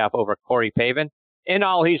in a playoff over Corey Pavin. In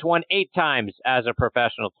all, he's won 8 times as a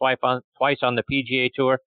professional, twice on the PGA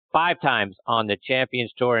Tour, 5 times on the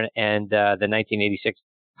Champions Tour, and the 1986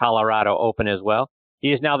 Colorado Open as well.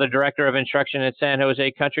 He is now the Director of Instruction at San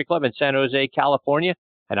Jose Country Club in San Jose, California.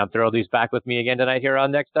 And I'm thrilled he's back with me again tonight here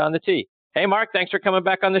on Next on the Tee. Hey, Mark, thanks for coming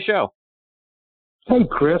back on the show. Hey,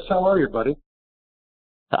 Chris, how are you, buddy?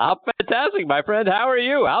 I'm fantastic, my friend. How are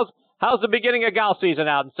you? How's the beginning of golf season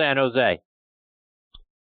out in San Jose?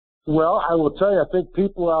 Well, I will tell you, I think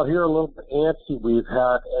people out here are a little bit antsy. We've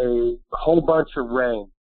had a whole bunch of rain,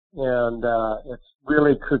 and it's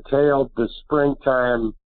really curtailed the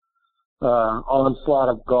springtime onslaught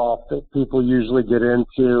of golf that people usually get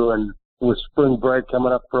into, and with spring break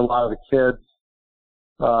coming up for a lot of the kids,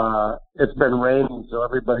 it's been raining, so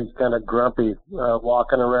everybody's kind of grumpy,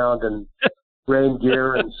 walking around in rain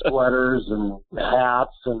gear and sweaters and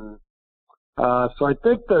hats, and so I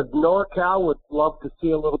think the NorCal would love to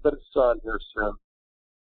see a little bit of sun here soon.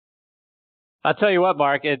 I'll tell you what,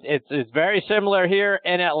 Mark, it's very similar here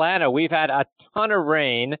in Atlanta. We've had a ton of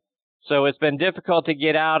rain. So it's been difficult to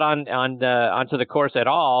get out onto the course at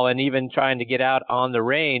all, and even trying to get out on the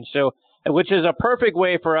range. So, which is a perfect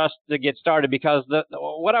way for us to get started, because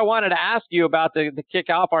what I wanted to ask you about to kick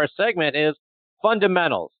off our segment is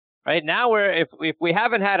fundamentals. Right now, if we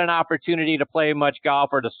haven't had an opportunity to play much golf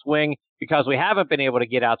or to swing because we haven't been able to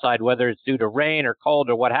get outside, whether it's due to rain or cold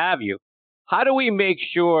or what have you, how do we make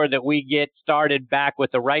sure that we get started back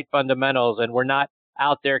with the right fundamentals and we're not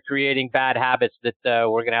out there creating bad habits that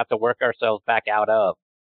we're going to have to work ourselves back out of?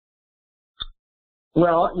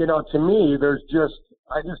 Well, to me, I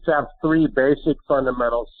just have 3 basic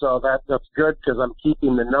fundamentals, so that's good because I'm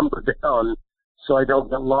keeping the number down so I don't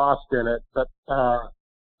get lost in it. But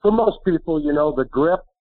for most people, the grip,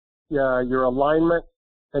 your alignment,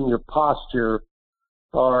 and your posture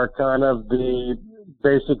are kind of the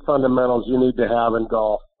basic fundamentals you need to have in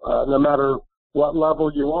golf. No matter what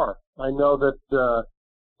level you are. I know that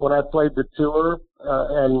when I played the tour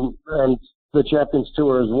and the Champions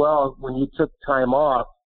Tour as well, when you took time off,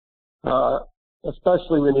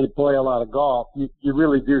 especially when you play a lot of golf, you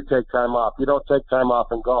really do take time off. You don't take time off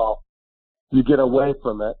in golf. You get away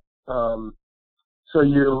from it.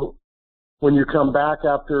 So when you come back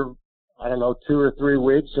after, I don't know, 2 or 3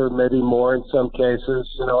 weeks or maybe more in some cases,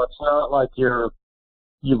 you know, it's not like you've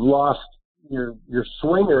lost your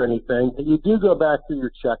swing or anything, but you do go back to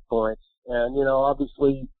your checkpoints. And, you know,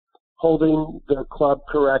 obviously holding the club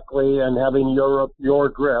correctly and having your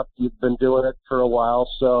grip, you've been doing it for a while,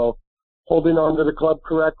 so holding on to the club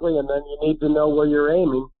correctly, and then you need to know where you're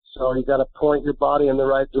aiming. So you got to point your body in the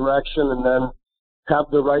right direction and then have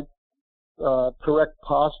the right correct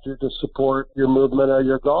posture to support your movement or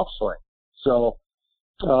your golf swing. So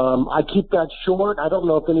I keep that short. I don't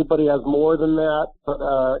know if anybody has more than that, but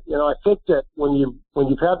you know, I think that when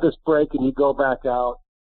you've had this break and you go back out,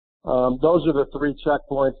 those are the 3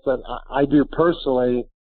 checkpoints that I do personally,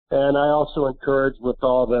 and I also encourage with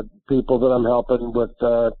all the people that I'm helping with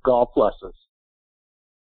golf lessons.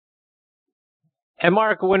 And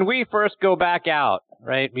Mark, when we first go back out,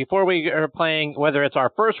 right, before we are playing, whether it's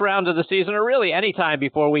our first round of the season or really any time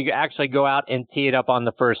before we actually go out and tee it up on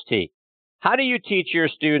the first tee, how do you teach your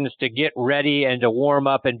students to get ready and to warm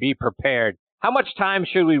up and be prepared? How much time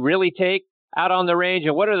should we really take out on the range,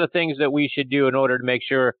 and what are the things that we should do in order to make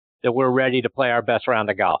sure that we're ready to play our best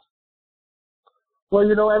round of golf? Well,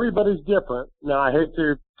 you know, everybody's different. Now, I hate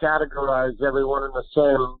to categorize everyone in the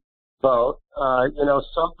same boat. You know,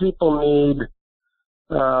 some people need,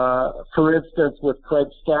 for instance, with Craig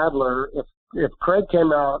Stadler, if Craig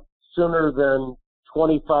came out sooner than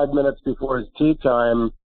 25 minutes before his tee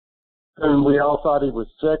time, and we all thought he was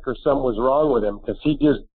sick or something was wrong with him because he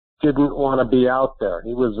just didn't want to be out there.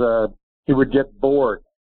 He would get bored.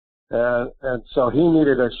 And so he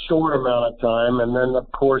needed a short amount of time. And then, of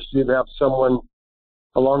course, you'd have someone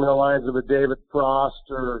along the lines of a David Frost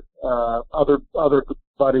or other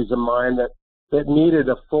buddies of mine that needed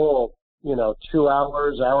a full, you know, 2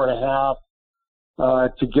 hours, hour and a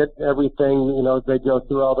half to get everything. You know, they go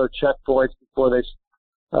through all their checkpoints before they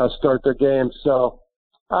start their game. So,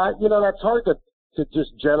 you know, that's hard to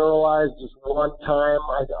just generalize just one time.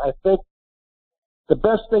 I think the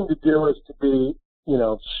best thing to do is to be, you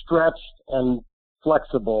know, stretched and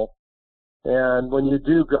flexible. And when you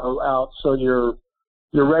do go out, so you're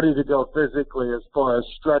ready to go physically as far as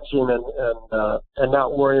stretching and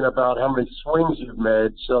not worrying about how many swings you've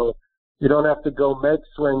made. So you don't have to go make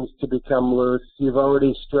swings to become loose. You've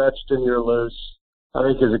already stretched and you're loose, I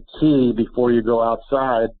think is a key before you go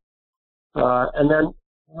outside. And then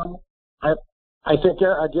I think,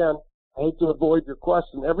 again, I hate to avoid your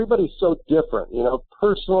question. Everybody's so different. You know,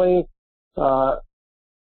 personally,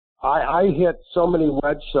 I hit so many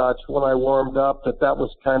wedge shots when I warmed up that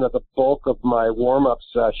was kind of the bulk of my warm-up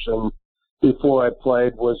session before I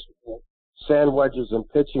played was sand wedges and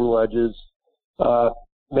pitching wedges,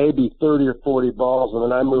 maybe 30 or 40 balls, and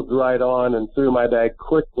then I moved right on and threw my bag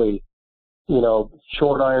quickly, you know,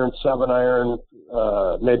 short iron, 7-iron,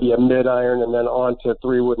 maybe a mid-iron, and then on to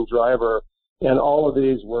 3-wood driver. And all of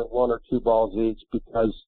these were 1 or 2 balls each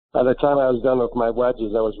because by the time I was done with my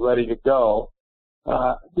wedges, I was ready to go.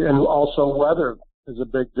 And also weather is a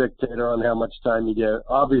big dictator on how much time you get.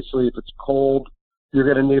 Obviously, if it's cold, you're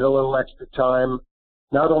going to need a little extra time,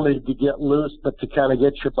 not only to get loose, but to kind of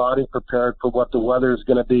get your body prepared for what the weather is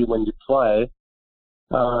going to be when you play.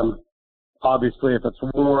 Obviously, if it's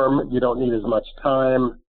warm, you don't need as much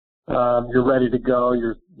time. You're ready to go.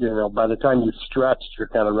 You know, by the time you've stretched, you're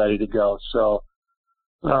kind of ready to go. So,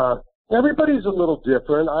 everybody's a little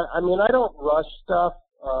different. I mean, I don't rush stuff.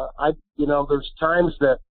 You know, there's times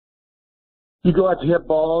that you go out to hit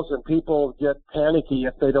balls and people get panicky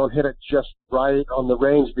if they don't hit it just right on the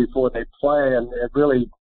range before they play. And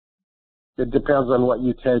it depends on what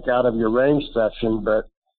you take out of your range session. But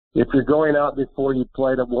if you're going out before you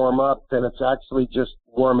play to warm up, then it's actually just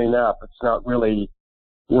warming up. It's not really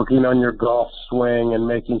working on your golf swing and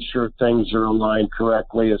making sure things are aligned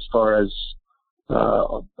correctly as far as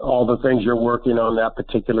all the things you're working on that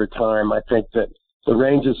particular time. I think that the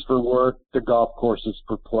range is for work, the golf course is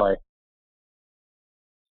for play.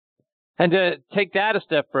 And to take that a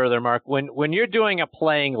step further, Mark, when you're doing a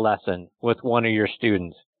playing lesson with one of your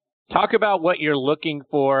students, talk about what you're looking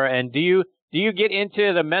for, and do you get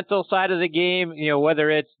into the mental side of the game, you know,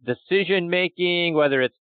 whether it's decision making, whether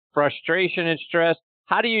it's frustration and stress?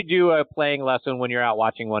 How do you do a playing lesson when you're out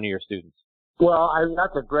watching one of your students? Well,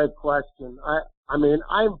 that's a great question. I mean,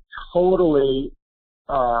 I'm totally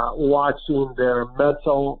watching their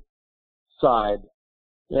mental side.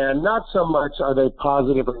 And not so much are they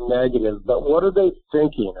positive or negative, but what are they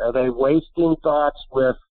thinking? Are they wasting thoughts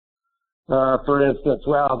with, for instance,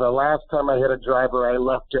 well, the last time I hit a driver, I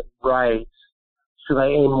left it right. Should I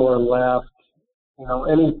aim more left? You know,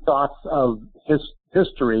 any thoughts of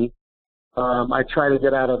history, I try to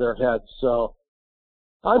get out of their heads. So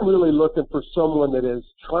I'm really looking for someone that is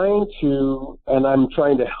trying to, and I'm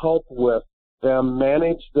trying to help with them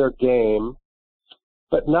manage their game.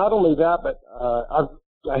 But not only that, but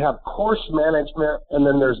I have course management, and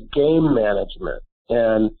then there's game management.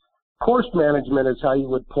 And course management is how you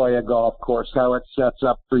would play a golf course, how it sets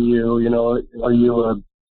up for you. You know, are you a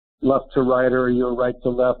left to right, or are you a right to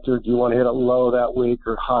left, or do you want to hit it low that week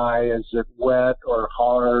or high? Is it wet or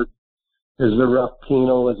hard? Is the rough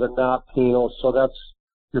penal? Is it not penal? So that's,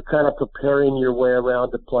 you're kind of preparing your way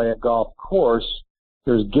around to play a golf course.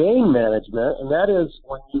 There's game management, and that is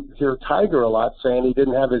when you hear Tiger a lot saying he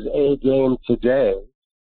didn't have his A game today.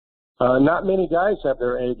 Not many guys have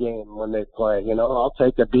their A game when they play. You know, I'll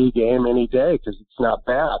take a B game any day because it's not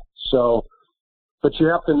bad. So, but you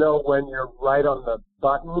have to know when you're right on the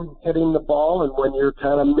button hitting the ball and when you're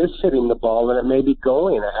kind of mishitting the ball and it may be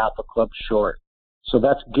going a half a club short. So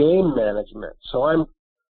that's game management. So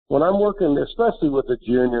when I'm working, especially with the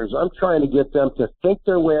juniors, I'm trying to get them to think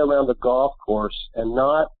their way around the golf course and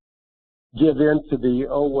not give in to the,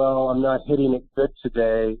 oh, well, I'm not hitting it good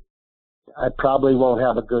today. I probably won't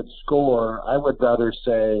have a good score. I would rather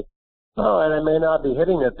say, oh, and I may not be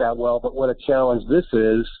hitting it that well, but what a challenge this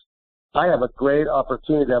is. I have a great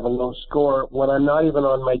opportunity to have a low score when I'm not even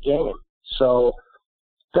on my game. So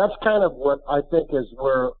that's kind of what I think is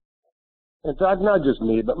where, in fact, not just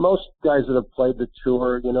me, but most guys that have played the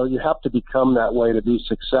tour, you know, you have to become that way to be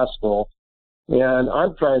successful. And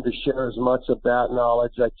I'm trying to share as much of that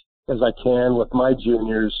knowledge as I can with my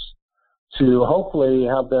juniors to hopefully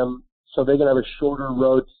have them so they can have a shorter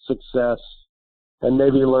road to success and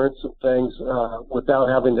maybe learn some things without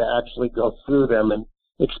having to actually go through them and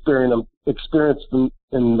experience them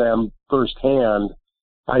in them firsthand.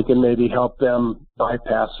 I can maybe help them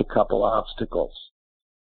bypass a couple obstacles.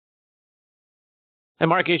 And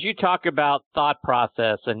Mark, as you talk about thought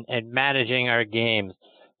process and managing our games,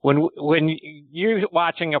 when you're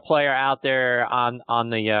watching a player out there on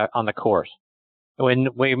the course, when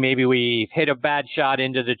maybe we've hit a bad shot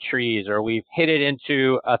into the trees or we've hit it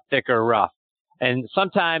into a thicker rough, and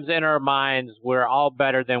sometimes in our minds we're all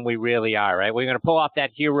better than we really are, right? We're going to pull off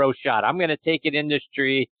that hero shot. I'm going to take it in this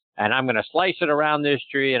tree and I'm going to slice it around this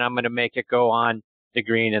tree and I'm going to make it go on the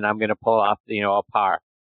green and I'm going to pull off, a par.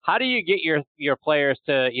 How do you get your players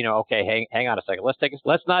to, okay, hang on a second.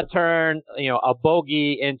 Let's not turn, a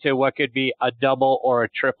bogey into what could be a double or a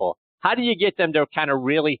triple. How do you get them to kind of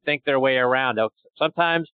really think their way around?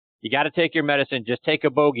 Sometimes you got to take your medicine. Just take a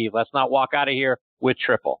bogey. Let's not walk out of here with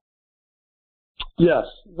triple. Yes.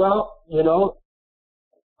 Well, when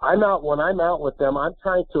I'm out with them, I'm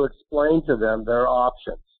trying to explain to them their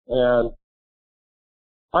options. And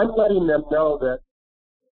I'm letting them know that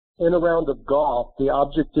in a round of golf, the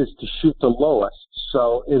object is to shoot the lowest.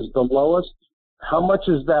 So is the lowest, how much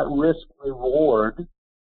is that risk reward?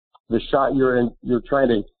 The shot you're trying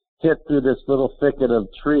to hit through this little thicket of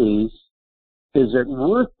trees, is it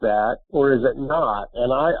worth that or is it not?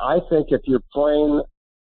 And I think if you're playing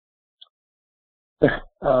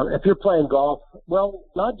golf, well,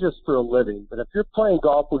 not just for a living, but if you're playing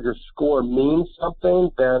golf where your score means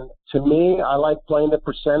something, then to me, I like playing the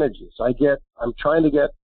percentages. I'm trying to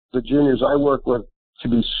get the juniors I work with to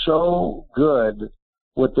be so good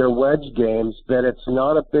with their wedge games that it's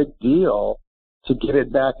not a big deal to get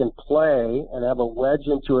it back in play and have a wedge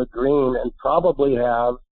into a green and probably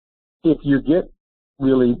have, if you get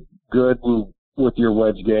really good with your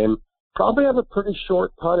wedge game, probably have a pretty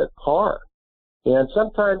short putt at par. And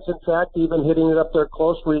sometimes, in fact, even hitting it up there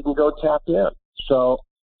close where you can go tap in. So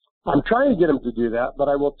I'm trying to get them to do that, but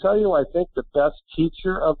I will tell you, I think the best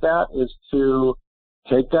teacher of that is to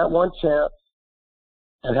take that one chance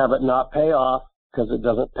and have it not pay off, because it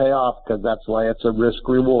doesn't pay off, because that's why it's a risk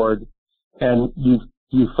reward. And you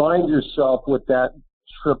find yourself with that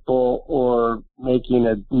triple or making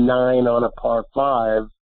a 9 on a par 5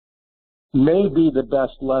 may be the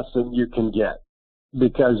best lesson you can get.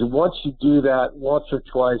 Because once you do that once or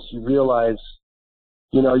twice, you realize,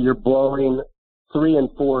 you're blowing 3 and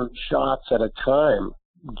 4 shots at a time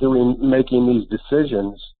making these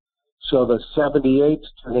decisions. So the 78s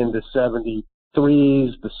turn into 73s,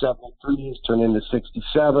 the 73s turn into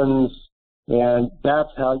 67s, and that's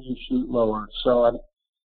how you shoot lower. So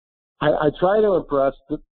I try to impress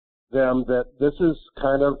them that this is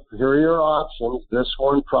kind of, here are your options. This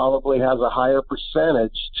one probably has a higher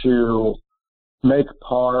percentage to make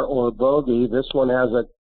par or bogey. This one has a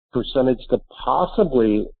percentage to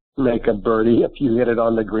possibly make a birdie if you hit it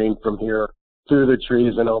on the green from here through the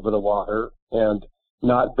trees and over the water and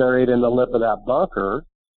not buried in the lip of that bunker.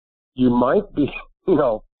 You might be,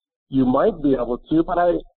 you might be able to, but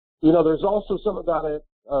there's also something about it.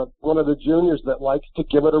 One of the juniors that likes to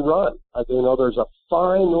give it a run. There's a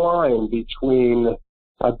fine line between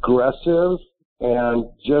aggressive and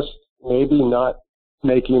just maybe not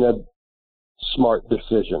making a smart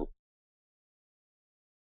decision.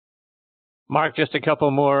 Mark, just a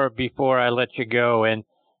couple more before I let you go, and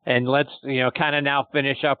let's kind of now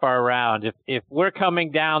finish up our round. If we're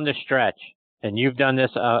coming down the stretch, and you've done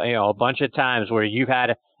this a bunch of times where you've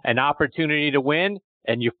had an opportunity to win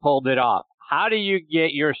and you've pulled it off, how do you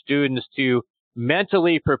get your students to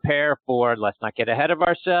mentally prepare for, let's not get ahead of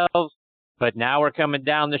ourselves, but now we're coming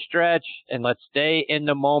down the stretch and let's stay in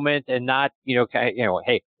the moment and not,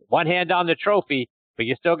 hey, one hand on the trophy, but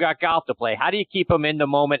you still got golf to play. How do you keep them in the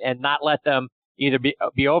moment and not let them either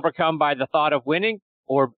be overcome by the thought of winning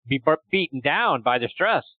or be beaten down by the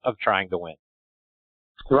stress of trying to win?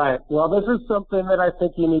 Right. Well, this is something that I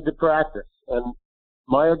think you need to practice. And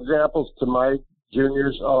my examples to my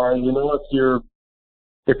juniors are,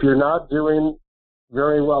 if you're not doing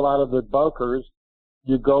very well out of the bunkers,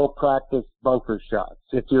 you go practice bunker shots.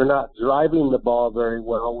 If you're not driving the ball very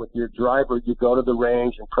well with your driver, you go to the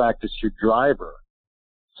range and practice your driver.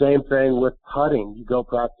 Same thing with putting. You go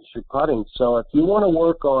practice your putting. So if you want to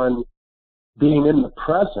work on being in the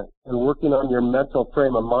present and working on your mental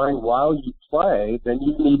frame of mind while you play, then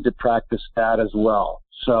you need to practice that as well.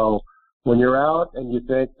 So when you're out and you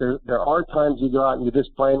think there are times you go out and you're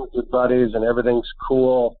just playing with your buddies and everything's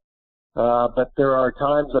cool, but there are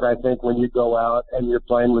times that I think when you go out and you're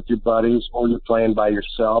playing with your buddies or you're playing by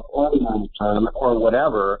yourself or in a tournament or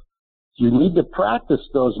whatever, you need to practice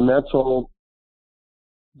those mental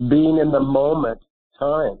being in the moment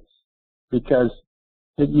times, because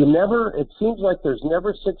it seems like there's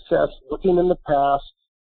never success looking in the past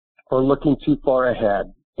or looking too far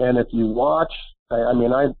ahead. And if you watch,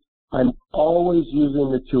 I'm always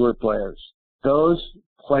using the tour players. Those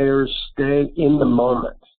players stay in the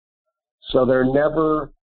moment. So they're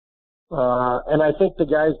never, and I think the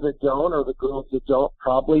guys that don't or the girls that don't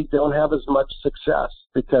probably don't have as much success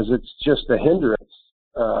because it's just a hindrance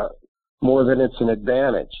more than it's an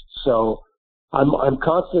advantage. So I'm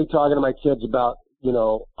constantly talking to my kids about,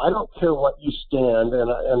 I don't care what you stand,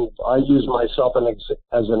 and I use myself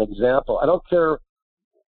as an example. I don't care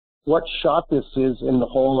what shot this is in the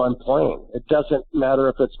hole I'm playing. It doesn't matter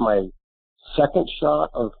if it's my second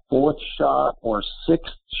shot or fourth shot or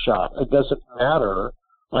sixth shot. It doesn't matter.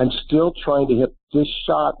 I'm still trying to hit this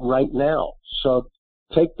shot right now. So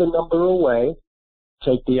take the number away,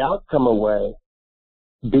 take the outcome away,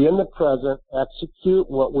 be in the present, execute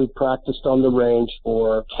what we practiced on the range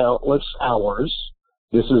for countless hours.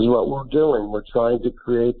 This is what we're doing. We're trying to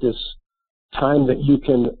create this time that you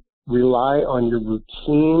can rely on your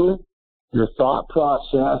routine, your thought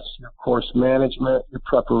process, your course management, your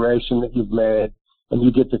preparation that you've made, and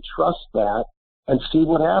you get to trust that and see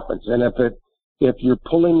what happens. And if you're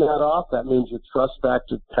pulling that off, that means your trust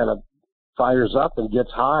factor kind of fires up and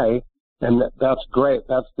gets high, and that's great.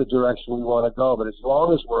 That's the direction we want to go. But as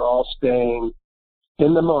long as we're all staying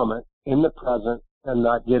in the moment, in the present, and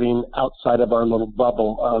not getting outside of our little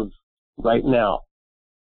bubble of right now.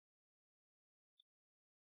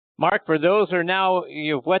 Mark, for those who are now,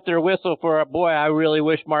 you've wet their whistle for, boy, I really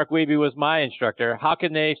wish Mark Wiebe was my instructor. How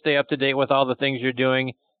can they stay up to date with all the things you're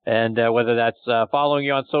doing, and whether that's following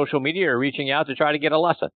you on social media or reaching out to try to get a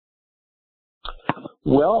lesson?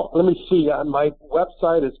 Well, let me see. My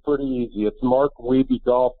website is pretty easy. It's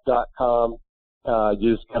markwiebegolf.com.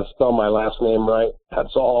 You just got to spell my last name right.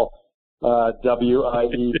 That's all.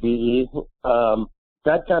 Wiebe.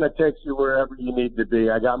 That kind of takes you wherever you need to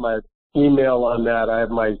be. I got my email on that. I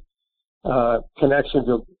have my connection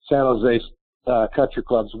to San Jose Country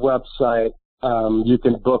Club's website. You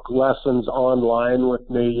can book lessons online with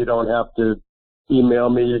me. You don't have to email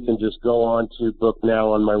me. You can just go on to Book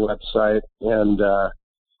Now on my website and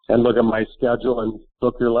look at my schedule and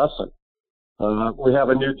book your lesson. We have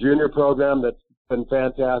a new junior program that's been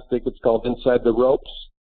fantastic. It's called Inside the Ropes,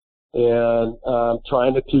 and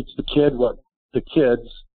trying to teach the kids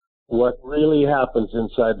what really happens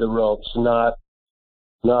inside the ropes, not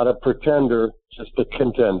a pretender, just a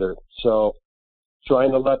contender. So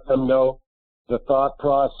trying to let them know the thought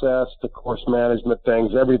process, the course management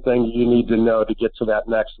things, everything you need to know to get to that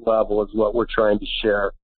next level is what we're trying to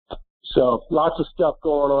share. So lots of stuff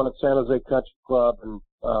going on at San Jose Country Club, and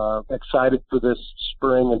excited for this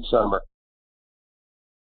spring and summer.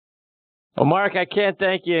 Well, Mark, I can't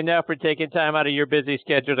thank you enough for taking time out of your busy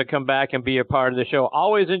schedule to come back and be a part of the show.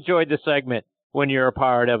 Always enjoyed the segment when you're a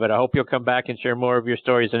part of it. I hope you'll come back and share more of your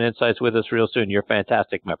stories and insights with us real soon. You're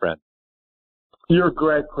fantastic, my friend. You're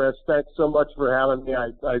great, Chris. Thanks so much for having me.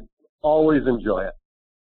 I always enjoy it.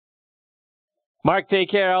 Mark, take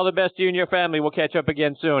care. All the best to you and your family. We'll catch up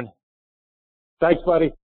again soon. Thanks,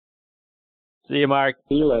 buddy. See you, Mark.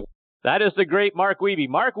 See you later. That is the great Mark Wiebe.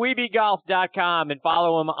 MarkWiebeGolf.com, and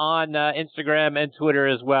follow him on Instagram and Twitter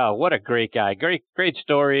as well. What a great guy. Great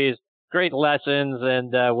stories, great lessons,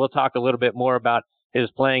 and we'll talk a little bit more about his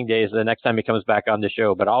playing days the next time he comes back on the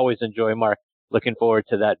show. But always enjoy Mark. Looking forward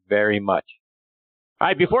to that very much. All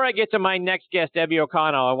right, before I get to my next guest, Debbie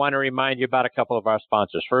O'Connell, I want to remind you about a couple of our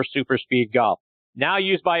sponsors. First, Super Speed Golf. Now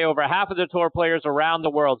used by over half of the tour players around the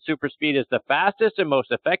world, Super Speed is the fastest and most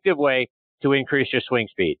effective way to increase your swing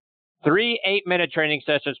speed. 3 8-minute training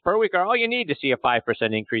sessions per week are all you need to see a 5%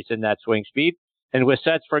 increase in that swing speed. And with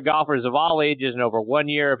sets for golfers of all ages and over 1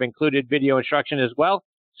 year of included video instruction as well,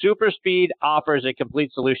 Super Speed offers a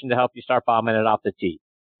complete solution to help you start bombing it off the tee.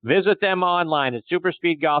 Visit them online at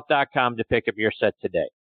superspeedgolf.com to pick up your set today.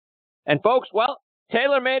 And folks, well,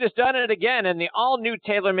 TaylorMade has done it again, and the all-new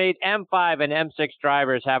TaylorMade M5 and M6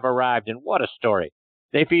 drivers have arrived, and what a story.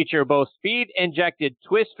 They feature both speed-injected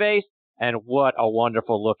twist face, and what a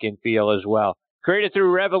wonderful look and feel as well. Created through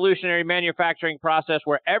a revolutionary manufacturing process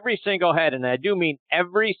where every single head, and I do mean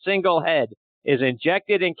every single head, is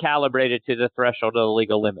injected and calibrated to the threshold of the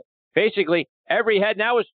legal limit. Basically, every head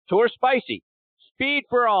now is Tour Spicy. Speed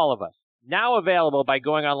for all of us. Now available by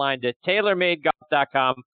going online to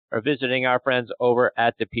TaylorMadeGolf.com or visiting our friends over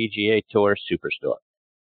at the PGA Tour Superstore.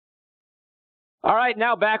 All right,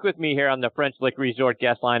 now back with me here on the French Lick Resort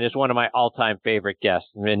guest line is one of my all-time favorite guests.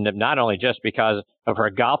 And not only just because of her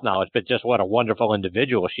golf knowledge, but just what a wonderful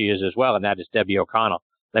individual she is as well, and that is Debbie O'Connell.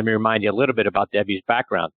 Let me remind you a little bit about Debbie's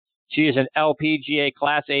background. She is an LPGA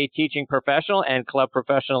Class A teaching professional and club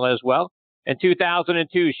professional as well. In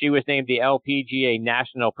 2002, she was named the LPGA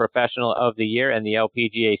National Professional of the Year and the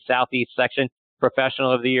LPGA Southeast Section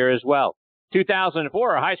Professional of the Year as well.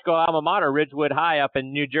 2004, her high school alma mater, Ridgewood High up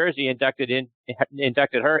in New Jersey, inducted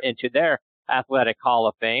her into their Athletic Hall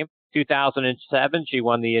of Fame. 2007, she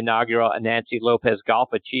won the inaugural Nancy Lopez Golf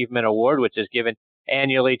Achievement Award, which is given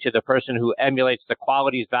annually to the person who emulates the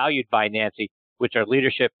qualities valued by Nancy, which are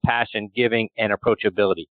leadership, passion, giving, and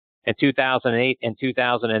approachability. In 2008 and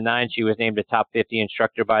 2009, she was named a top 50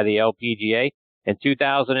 instructor by the LPGA. In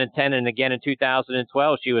 2010 and again in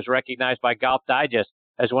 2012, she was recognized by Golf Digest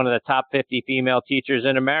as one of the top 50 female teachers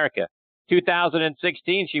in America.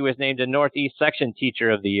 2016, she was named a Northeast Section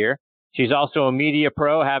Teacher of the Year. She's also a media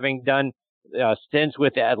pro, having done stints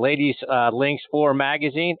with Ladies Links 4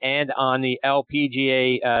 magazine and on the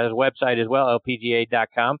LPGA website as well,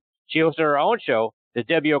 lpga.com. She hosted her own show, the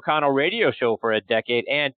Debbie O'Connell Radio Show, for a decade,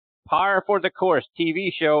 and Par for the Course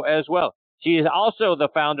TV show as well. She is also the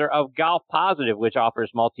founder of Golf Positive, which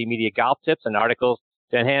offers multimedia golf tips and articles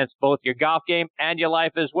to enhance both your golf game and your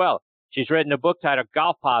life as well. She's written a book titled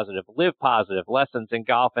Golf Positive, Live Positive, Lessons in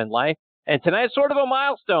Golf and Life. And tonight's sort of a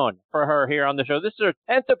milestone for her here on the show. This is her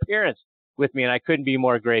 10th appearance with me, and I couldn't be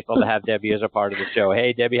more grateful to have Debbie as a part of the show.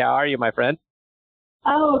 Hey, Debbie, how are you, my friend?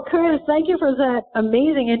 Oh, Chris, thank you for that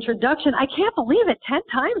amazing introduction. I can't believe it. 10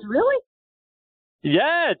 times, really?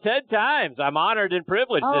 Yeah, 10 times. I'm honored and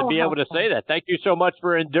privileged to be able to say that. Thank you so much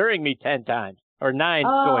for enduring me 10 times, or 9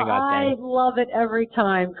 going on 10. I love it every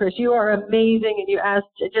time, Chris. You are amazing, and you ask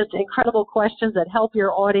just incredible questions that help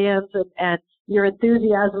your audience, and your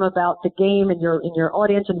enthusiasm about the game and your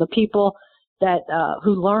audience and the people that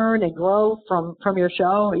who learn and grow from your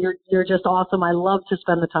show. You're just awesome. I love to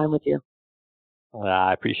spend the time with you. Well,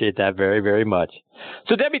 I appreciate that very, very much.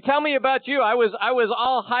 So, Debbie, tell me about you. I was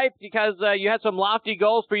all hyped because you had some lofty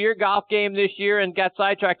goals for your golf game this year and got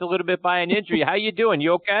sidetracked a little bit by an injury. How you doing?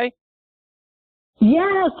 You okay?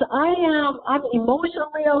 Yes, I am. I'm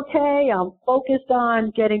emotionally okay. I'm focused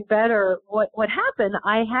on getting better. What happened,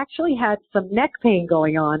 I actually had some neck pain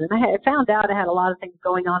going on, and I found out I had a lot of things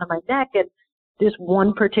going on in my neck. And this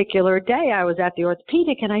one particular day, I was at the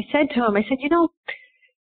orthopedic, and I said to him,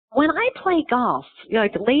 when I play golf,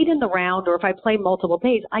 like late in the round, or if I play multiple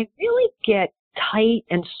days, I really get tight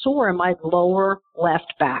and sore in my lower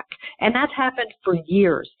left back. And that's happened for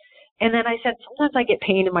years. And then I said, sometimes I get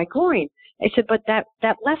pain in my groin. I said, but that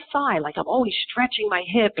left side, like I'm always stretching my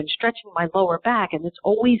hip and stretching my lower back, and it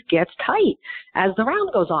always gets tight as the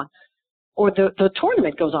round goes on, or the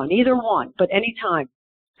tournament goes on, either one. But anytime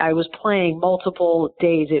I was playing multiple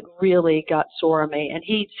days, it really got sore on me. And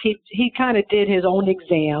he kind of did his own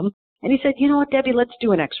exam, and he said, you know what, Debbie, let's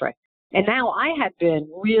do an x-ray. And now I had been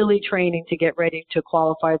really training to get ready to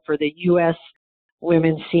qualify for the U.S.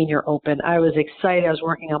 Women's Senior Open. I was excited. I was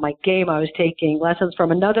working on my game. I was taking lessons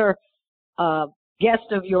from another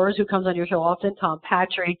guest of yours who comes on your show often, Tom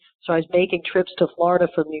Patry. So I was making trips to Florida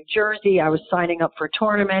from New Jersey. I was signing up for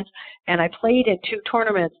tournaments, and I played in 2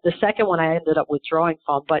 tournaments. The second one I ended up withdrawing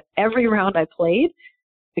from, but every round I played,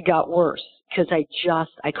 it got worse because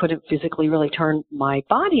I couldn't physically really turn my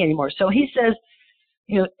body anymore. So he says,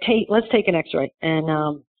 let's take an X-ray.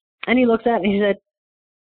 And he looks at it and he said,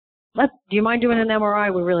 do you mind doing an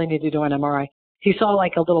MRI? We really need to do an MRI. He saw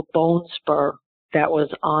like a little bone spur that was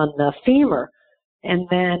on the femur. And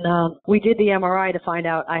then we did the MRI to find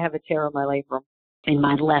out I have a tear in my labrum in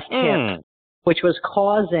my left hip, which was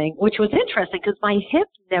interesting because my hip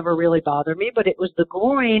never really bothered me, but it was the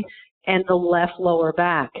groin and the left lower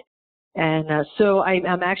back. And so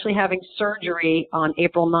I'm actually having surgery on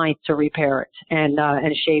April 9th to repair it and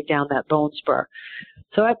shave down that bone spur.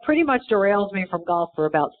 So that pretty much derails me from golf for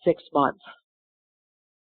about 6 months.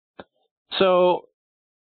 So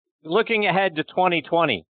looking ahead to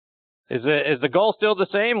 2020, is the goal still the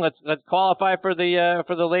same? Let's qualify for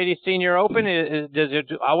the Ladies Senior Open.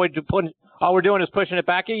 All we're doing is pushing it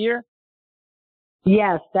back a year?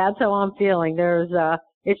 Yes, that's how I'm feeling.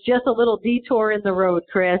 It's just a little detour in the road,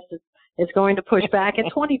 Chris. It's going to push back, and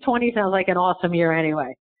 2020 sounds like an awesome year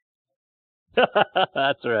anyway.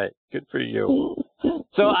 That's right. Good for you.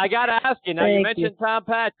 So I got to ask you, now you mentioned Tom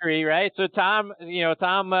Patry, right? So Tom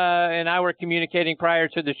and I were communicating prior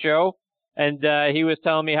to the show, and he was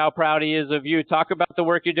telling me how proud he is of you. Talk about the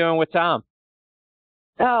work you're doing with Tom.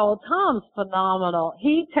 Oh, Tom's phenomenal.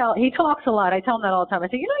 He talks a lot. I tell him that all the time. I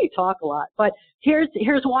say, you talk a lot, but here's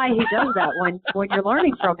why he does that when you're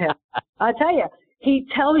learning from him. I'll tell you, he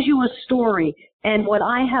tells you a story, and what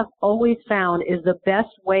I have always found is the best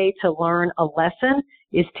way to learn a lesson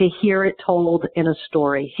is to hear it told in a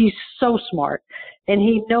story. He's so smart, and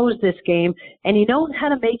he knows this game, and he knows how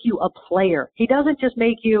to make you a player. He doesn't just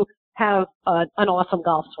make you have an awesome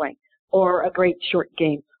golf swing or a great short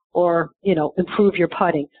game or, improve your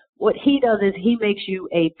putting. What he does is he makes you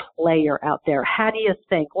a player out there. How do you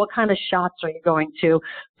think? What kind of shots are you going to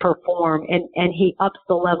perform? And he ups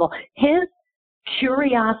the level. His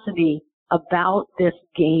curiosity about this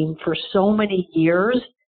game for so many years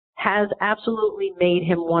has absolutely made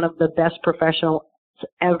him one of the best professionals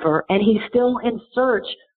ever. And he's still in search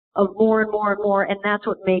of more and more and more, and that's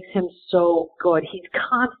what makes him so good. He's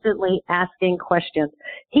constantly asking questions.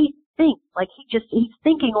 He thinks, he's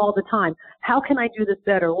thinking all the time. How can I do this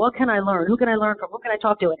better? What can I learn? Who can I learn from? Who can I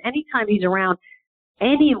talk to? And anytime he's around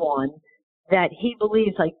anyone that he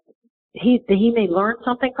believes he may learn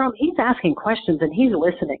something from, he's asking questions and he's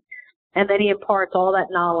listening. And then he imparts all that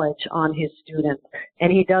knowledge on his students,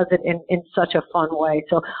 and he does it in such a fun way.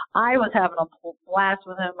 So I was having a blast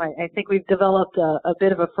with him. I think we've developed a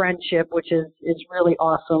bit of a friendship, which is really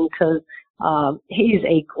awesome because he's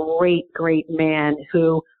a great, great man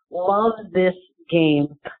who loves this game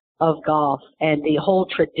of golf and the whole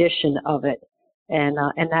tradition of it. And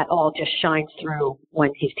that all just shines through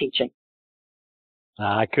when he's teaching.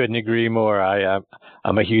 I couldn't agree more.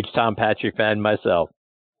 I'm a huge Tom Patry fan myself.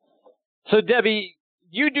 So, Debbie,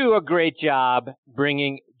 you do a great job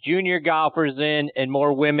bringing junior golfers in and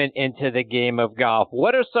more women into the game of golf.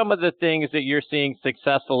 What are some of the things that you're seeing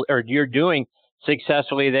successful or you're doing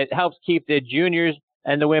successfully that helps keep the juniors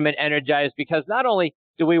and the women energized? Because not only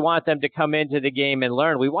do we want them to come into the game and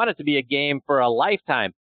learn, we want it to be a game for a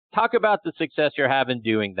lifetime. Talk about the success you're having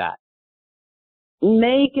doing that.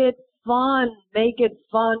 Make it fun. Make it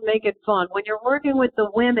fun. Make it fun. When you're working with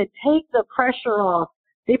the women, take the pressure off.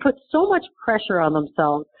 They put so much pressure on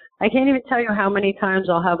themselves. I can't even tell you how many times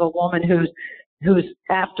I'll have a woman who's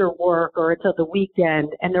after work or it's at the weekend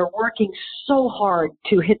and they're working so hard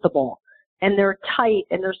to hit the ball and they're tight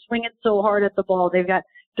and they're swinging so hard at the ball. They've got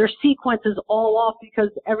their sequences all off because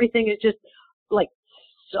everything is just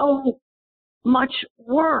so much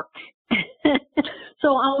work.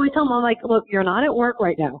 So I always tell them, I'm like, look, you're not at work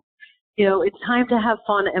right now. It's time to have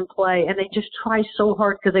fun and play, and they just try so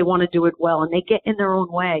hard because they want to do it well, and they get in their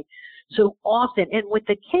own way so often. And with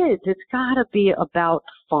the kids, it's got to be about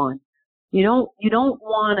fun. You don't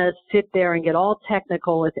want to sit there and get all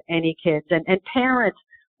technical with any kids. And parents,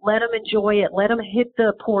 let them enjoy it. Let them hit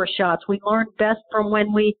the poor shots. We learn best from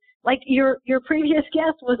when your previous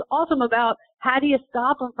guest was awesome about how do you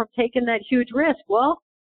stop them from taking that huge risk? Well,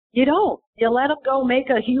 you don't. You let them go make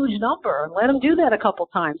a huge number and let them do that a couple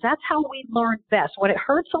times. That's how we learn best. When it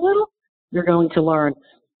hurts a little, you're going to learn.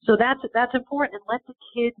 So that's important, and let the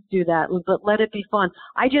kids do that, but let it be fun.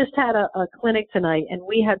 I just had a clinic tonight, and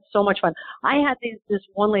we had so much fun. I had this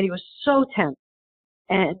one lady who was so tense,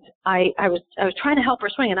 and I was trying to help her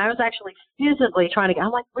swing, and I was actually physically trying to.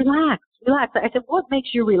 I'm like, relax. I said, what makes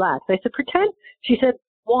you relax? I said, pretend. She said,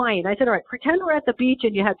 wine. I said, all right, pretend we're at the beach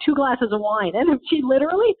and you have 2 glasses of wine, and she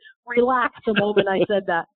literally relaxed the moment I said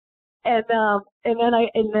that, and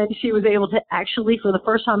then she was able to actually, for the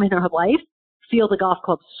first time in her life, feel the golf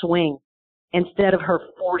club swing instead of her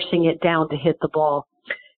forcing it down to hit the ball.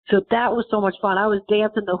 So that was so much fun. I was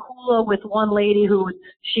dancing the hula with one lady who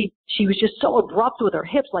she was just so abrupt with her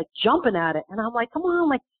hips, like jumping at it. And I'm like, come on,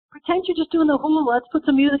 like pretend you're just doing the hula. Let's put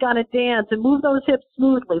some music on and dance and move those hips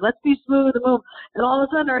smoothly. Let's be smooth and move. And all of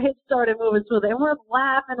a sudden our hips started moving smoothly. And we're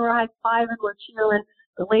laughing, we're high-fiving, we're cheering.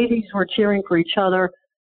 The ladies were cheering for each other.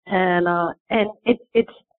 And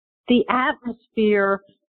it's the atmosphere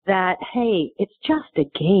that, hey, it's just a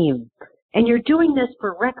game. And you're doing this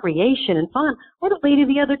for recreation and fun. I had a lady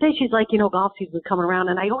the other day, she's like, golf season's coming around,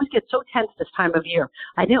 and I always get so tense this time of year.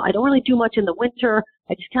 I don't really do much in the winter.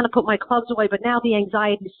 I just kind of put my clubs away, but now the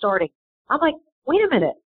anxiety's starting. I'm like, wait a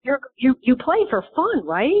minute. You play for fun,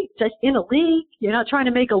 right? Just in a league. You're not trying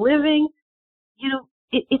to make a living.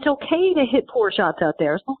 It's okay to hit poor shots out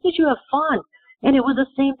there as long as you have fun. And it was the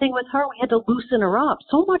same thing with her. We had to loosen her up.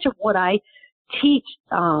 So much of what I teach,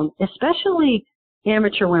 especially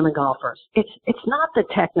amateur women golfers, it's not the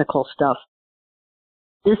technical stuff.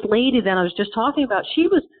 This lady that I was just talking about, she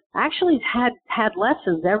was actually had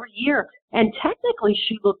lessons every year, and technically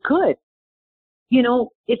she looked good.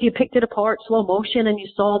 If you picked it apart, slow motion, and you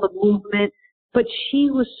saw the movement, but she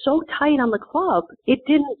was so tight on the club, it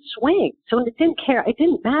didn't swing. So it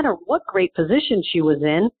didn't matter what great position she was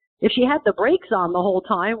in. If she had the brakes on the whole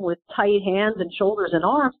time with tight hands and shoulders and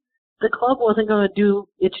arms, the club wasn't going to do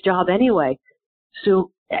its job anyway.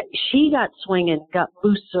 So she got swinging, got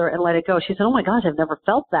looser, and let it go. She said, oh, my gosh, I've never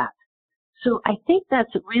felt that. So I think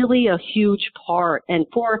that's really a huge part. And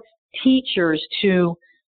for teachers to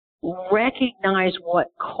recognize what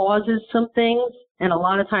causes some things, and a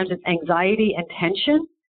lot of times it's anxiety and tension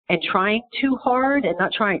and trying too hard and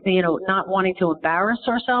not wanting to embarrass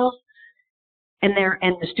ourselves, and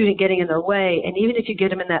the student getting in their way. And even if you get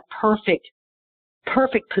them in that perfect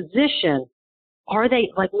position, what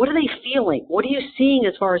are they feeling? What are you seeing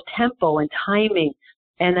as far as tempo and timing,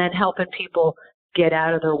 and then helping people get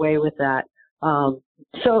out of their way with that?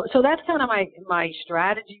 So that's kind of my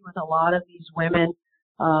strategy with a lot of these women.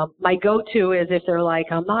 My go-to is if they're like,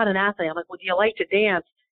 I'm not an athlete. I'm like, well, do you like to dance?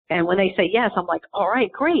 And when they say yes, I'm like, all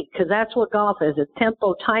right, great, because that's what golf is. It's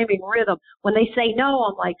tempo, timing, rhythm. When they say no,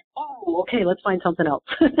 I'm like, oh, okay, let's find something else.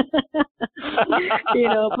 But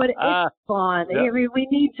it's fun. Yeah. I mean, we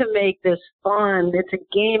need to make this fun. It's a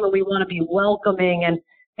game, and we want to be welcoming and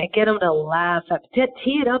get them to laugh.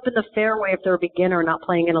 Tee it up in the fairway if they're a beginner not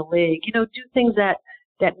playing in a league. Do things that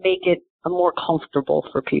make it more comfortable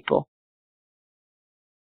for people.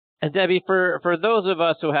 And Debbie, for those of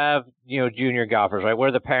us who have, junior golfers, right?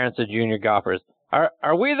 We're the parents of junior golfers.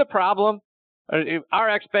 Are we the problem? Our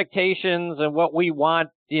expectations and what we want,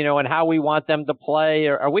 and how we want them to play,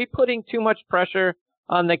 are we putting too much pressure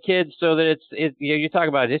on the kids so that you talk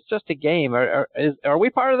about it's just a game? Are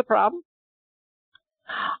we part of the problem?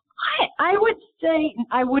 I would say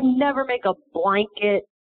I would never make a blanket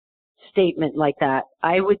statement like that.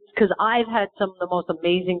 Because I've had some of the most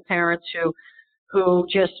amazing parents who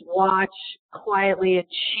just watch quietly and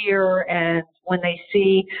cheer, and when they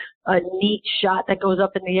see a neat shot that goes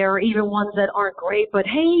up in the air, even ones that aren't great, but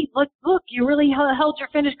hey, look, you really held your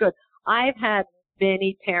finish good. I've had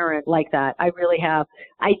many parents like that. I really have.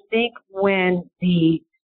 I think when the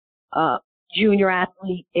junior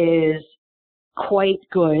athlete is quite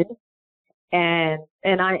good, and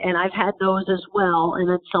I've had those as well, and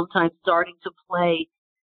then sometimes starting to play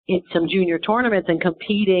in some junior tournaments and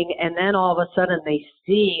competing, and then all of a sudden they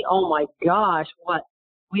see, oh my gosh,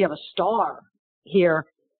 we have a star here,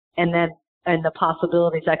 and the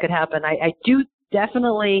possibilities that could happen. I do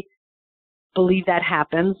definitely believe that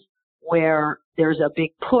happens, where there's a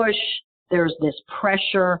big push, there's this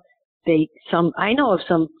pressure. I know of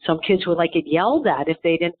some kids who would get yelled at if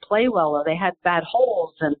they didn't play well or they had bad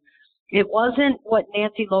holes, and it wasn't what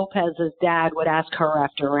Nancy Lopez's dad would ask her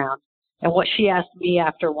after a round. And what she asked me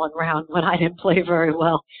after one round when I didn't play very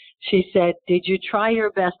well, she said, did you try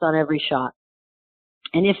your best on every shot?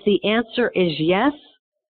 And if the answer is yes,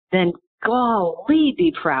 then golly,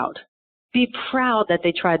 be proud. Be proud that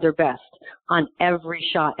they tried their best on every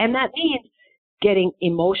shot. And that means getting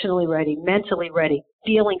emotionally ready, mentally ready,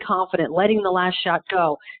 feeling confident, letting the last shot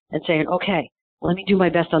go, and saying, okay, let me do my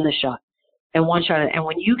best on this shot. and one shot. And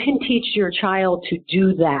when you can teach your child to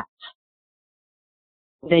do that,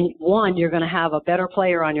 then one, you're going to have a better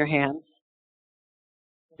player on your hands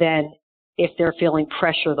than if they're feeling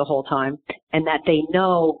pressure the whole time, and that they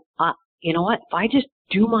know, you know what, if I just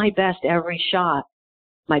do my best every shot,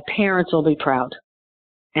 my parents will be proud.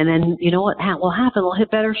 And then, you know what will happen? They'll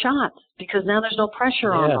hit better shots because now there's no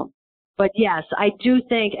pressure on them. But yes, I do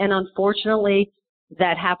think, and unfortunately,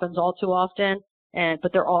 that happens all too often.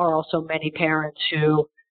 But there are also many parents who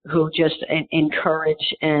just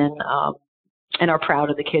encourage and are proud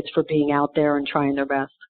of the kids for being out there and trying their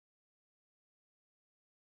best.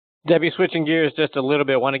 Debbie, switching gears just a little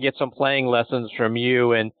bit, I want to get some playing lessons from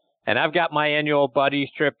you, and I've got my annual buddies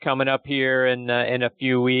trip coming up here in a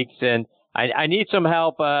few weeks, and I need some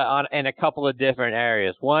help in a couple of different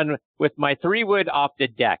areas. One, with my 3-wood off the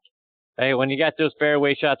deck. Hey, when you got those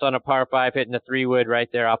fairway shots on a par 5, hitting the 3-wood right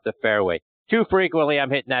there off the fairway. Too frequently,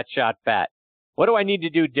 I'm hitting that shot fat. What do I need to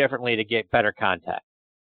do differently to get better contact?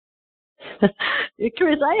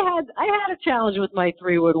 Chris, I had a challenge with my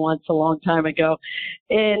 3-wood once a long time ago,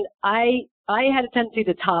 and I had a tendency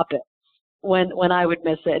to top it when I would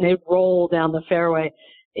miss it, and it rolled down the fairway.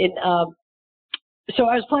 And so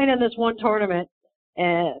I was playing in this one tournament,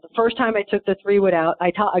 and the first time I took the 3-wood out,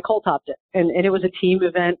 I cold topped it, and it was a team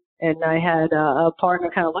event, and I had a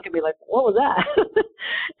partner kind of look at me like, "What was that?"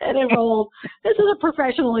 And it rolled. This is a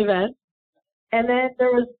professional event. And then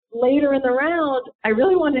there was later in the round, I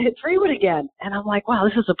really wanted to hit 3-wood again. And I'm like, wow,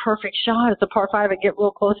 this is a perfect shot. It's a par 5. I get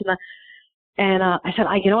real close. And I said,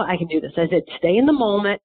 you know what? I can do this. I said, stay in the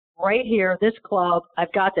moment right here, this club.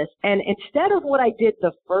 I've got this. And instead of what I did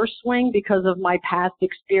the first swing, because of my past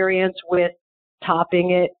experience with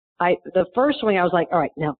topping it, the first swing, I was like, all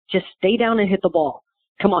right, now just stay down and hit the ball.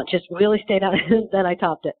 Come on, just really stay down. And then I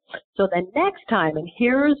topped it. So the next time, and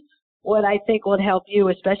here's what I think would help you,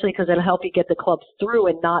 especially because it'll help you get the clubs through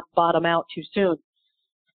and not bottom out too soon.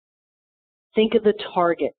 Think of the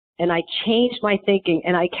target. And I changed my thinking,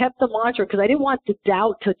 and I kept the mantra because I didn't want the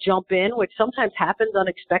doubt to jump in, which sometimes happens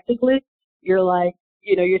unexpectedly. You're like,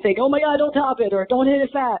 you think, oh my God, don't top it or don't hit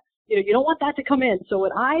it fat. You don't want that to come in. So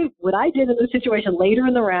what I did in the situation later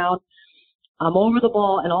in the round, I'm over the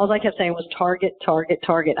ball, and all I kept saying was target, target,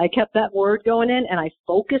 target. I kept that word going in, and I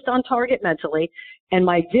focused on target mentally, and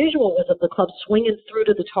my visual was of the club swinging through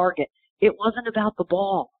to the target. It wasn't about the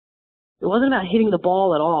ball. It wasn't about hitting the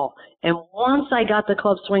ball at all. And once I got the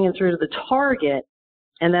club swinging through to the target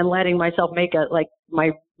and then letting myself make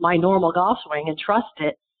my normal golf swing and trust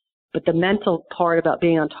it, but the mental part about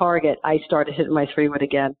being on target, I started hitting my 3-wood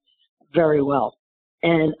again very well.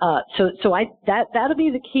 And that'll be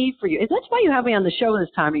the key for you. That's why you have me on the show this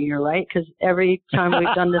time of year, right? Because every time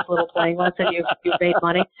we've done this little playing lesson, you've made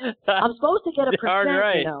money. I'm supposed to get a percent,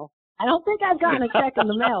 right. I don't think I've gotten a check in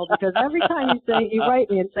the mail because every time you write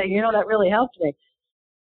me and say, that really helped me.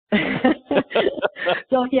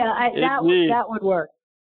 So yeah, that would work.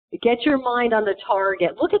 Get your mind on the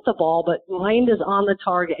target. Look at the ball, but mind is on the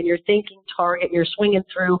target, and you're thinking target. You're swinging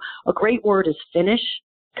through. A great word is finish,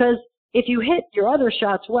 because if you hit your other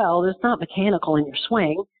shots well, there's not mechanical in your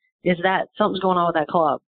swing. Is that something's going on with that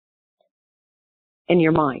club in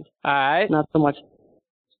your mind? All right. Not so much.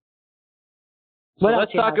 So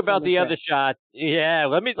let's talk about the other shot. Yeah,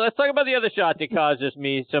 let's talk about the other shot that causes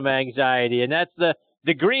me some anxiety, and that's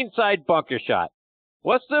the greenside bunker shot.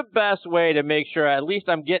 What's the best way to make sure at least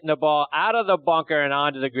I'm getting the ball out of the bunker and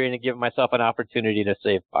onto the green and giving myself an opportunity to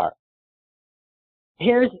save par?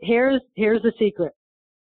 Here's the secret.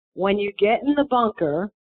 When you get in the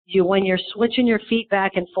bunker, when you're switching your feet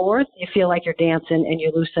back and forth, you feel like you're dancing and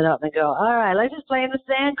you loosen up and go, all right, let's just play in the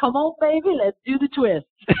sand. Come on, baby. Let's do the twist.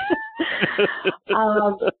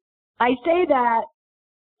 I say that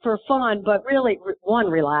for fun, but really, one,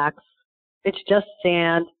 relax. It's just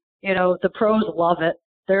sand. The pros love it.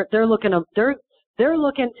 They're looking to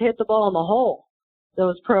hit the ball in the hole,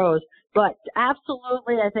 those pros. But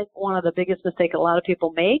absolutely, I think one of the biggest mistakes a lot of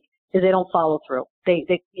people make is they don't follow through.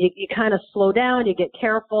 You kind of slow down, you get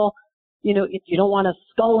careful, you don't want to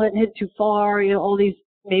scull it and hit too far, all these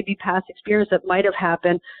maybe past experience that might have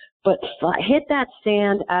happened, but hit that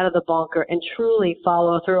sand out of the bunker and truly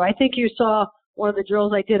follow through. I think you saw one of the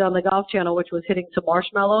drills I did on the Golf Channel, which was hitting some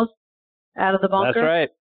marshmallows out of the bunker. That's right.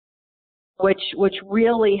 Which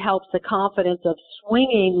really helps the confidence of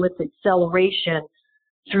swinging with acceleration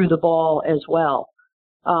through the ball as well.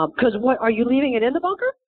 Because are you leaving it in the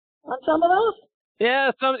bunker on some of those?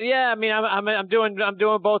 Yeah, I mean, I'm doing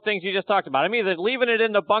both things you just talked about. I'm either leaving it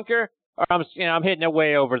in the bunker or I'm hitting it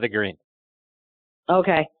way over the green.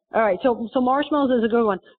 Okay, all right. So marshmallows is a good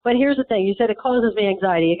one. But here's the thing: you said it causes me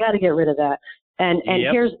anxiety. You got to get rid of that. And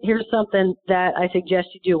here's something that I suggest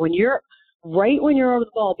you do. When you're over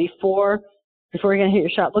the ball, before you're going to hit your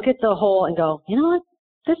shot, look at the hole and go, you know what?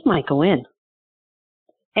 This might go in.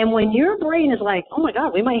 And when your brain is like, oh my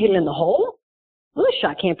God, we might hit it in the hole? Well, this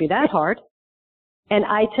shot can't be that hard. And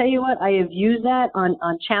I tell you what, I have used that on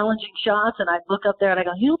challenging shots, and I look up there and I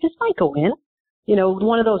go, you know, this might go in. You know,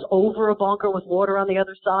 one of those over a bunker with water on the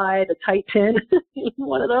other side, a tight pin,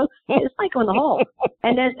 one of those. This might go in the hole.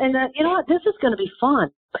 And then, you know what, this is going to be fun.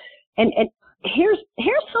 And here's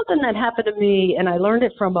something that happened to me, and I learned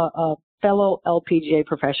it from a fellow LPGA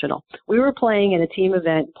professional. We were playing in a team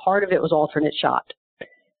event. Part of it was alternate shot.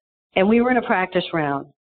 And we were in a practice round,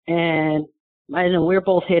 and I don't know, we were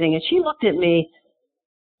both hitting, and she looked at me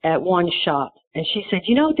at one shot, and she said,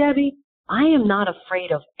 you know, Debbie, I am not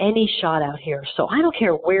afraid of any shot out here, so I don't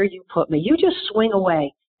care where you put me. You just swing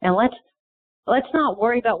away, and let's not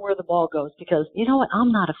worry about where the ball goes, because you know what?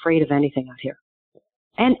 I'm not afraid of anything out here.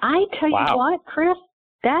 And I tell you what, Chris,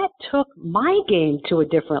 that took my game to a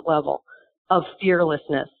different level of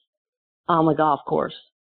fearlessness on the golf course.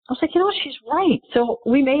 I was like, you know what? She's right. So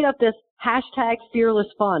we made up this hashtag fearless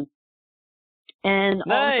fun. And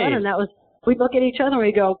all of a sudden we'd look at each other and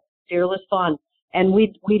we'd go, fearless fun. And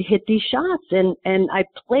we'd hit these shots. And I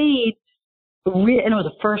played, and it was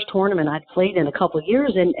the first tournament I'd played in a couple of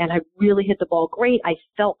years, and I really hit the ball great. I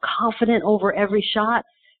felt confident over every shot.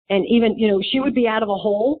 And even, you know, she would be out of a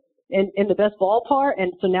hole in the best ball part.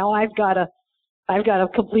 And so now I've got to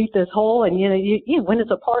complete this hole. And, you know, when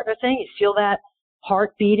it's a partner thing, you feel that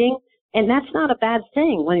heart beating. And that's not a bad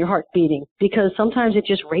thing when your heart's beating, because sometimes it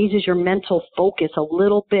just raises your mental focus a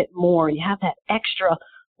little bit more. And you have that extra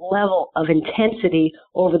level of intensity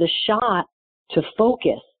over the shot to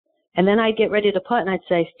focus. And then I'd get ready to putt and I'd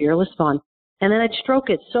say, fearless fun. And then I'd stroke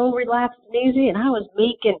it so relaxed and easy. And I was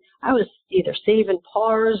either saving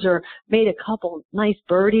pars or made a couple nice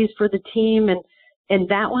birdies for the team. And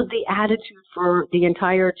that was the attitude for the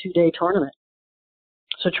entire 2-day tournament.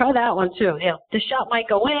 So try that one too. Yeah, the shot might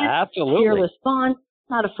go in. Absolutely. Fearless fun.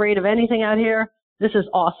 Not afraid of anything out here. This is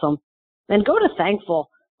awesome. And go to Thankful.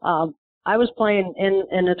 I was playing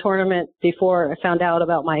in a tournament before I found out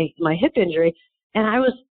about my hip injury, and I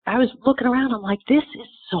was looking around. I'm like, this is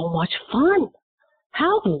so much fun.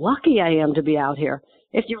 How lucky I am to be out here.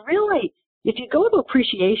 If you go to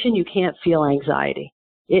appreciation, you can't feel anxiety.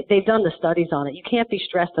 They've done the studies on it. You can't be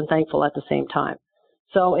stressed and thankful at the same time.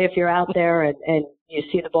 So if you're out there and you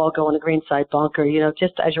see the ball go in the greenside bunker, you know,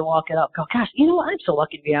 just as you're walking up, go, gosh, you know what? I'm so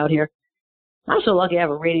lucky to be out here. I'm so lucky I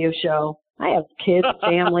have a radio show. I have kids,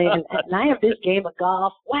 family, and I have this game of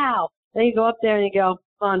golf. Wow. Then you go up there and you go,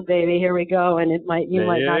 fun, baby, here we go. And you might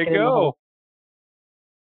not get in the hole.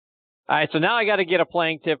 All right, so now I got to get a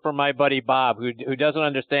playing tip from my buddy Bob, who doesn't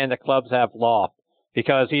understand that clubs have loft,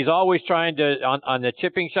 because he's always trying to, on the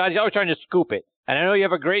chipping shot, he's always trying to scoop it. And I know you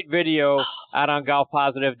have a great video out on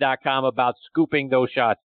golfpositive.com about scooping those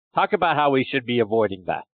shots. Talk about how we should be avoiding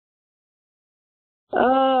that.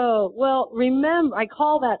 Oh, well, remember, I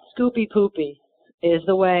call that Scoopy Poopy is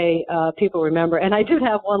the way people remember. And I did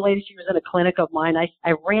have one lady, she was in a clinic of mine.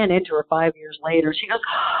 I ran into her 5 years later. She goes,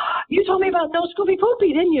 you told me about no Scoopy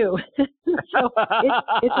Poopy, didn't you? So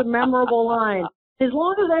it's a memorable line. As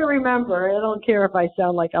long as I remember, I don't care if I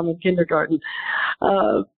sound like I'm in kindergarten.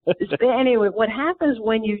 Anyway, what happens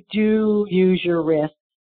when you do use your wrist?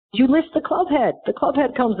 You lift the club head. The club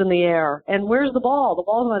head comes in the air. And where's the ball? The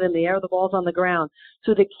ball's not in the air. The ball's on the ground.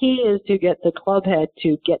 So the key is to get the club head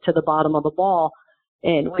to get to the bottom of the ball.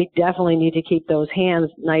 And we definitely need to keep those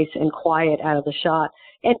hands nice and quiet out of the shot.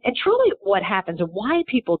 And truly what happens and why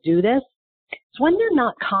people do this is when they're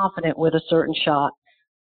not confident with a certain shot,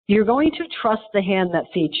 you're going to trust the hand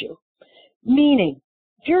that feeds you. Meaning,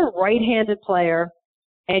 if you're a right-handed player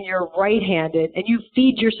and you're right-handed and you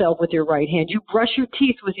feed yourself with your right hand, you brush your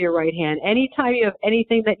teeth with your right hand, anytime you have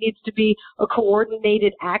anything that needs to be a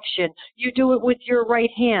coordinated action, you do it with your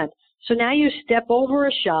right hand. So now you step over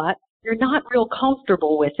a shot, you're not real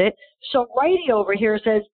comfortable with it, so righty over here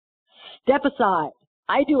says, step aside.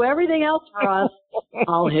 I do everything else for us.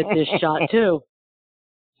 I'll hit this shot too.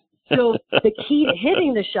 So the key to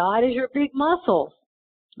hitting the shot is your big muscles,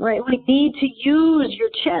 right? We need to use your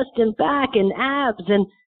chest and back and abs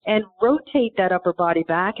and rotate that upper body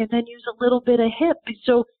back and then use a little bit of hip.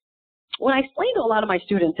 So what I explain to a lot of my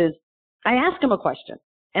students is I ask them a question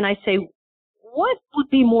and I say, what would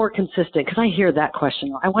be more consistent? Because I hear that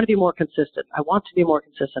question. I want to be more consistent. I want to be more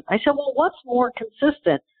consistent. I said, well, what's more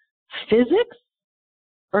consistent, physics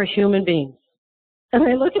or human beings? And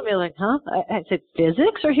they look at me like, huh? I said,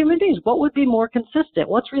 physics or human beings? What would be more consistent?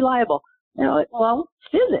 What's reliable? And they're like, well,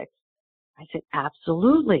 physics. I said,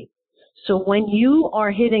 absolutely. So when you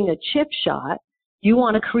are hitting a chip shot, you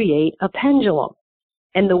want to create a pendulum.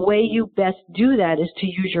 And the way you best do that is to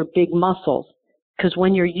use your big muscles. Because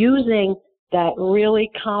when you're using that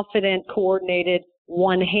really confident, coordinated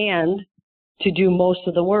one hand to do most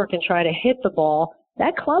of the work and try to hit the ball,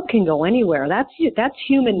 that club can go anywhere. That's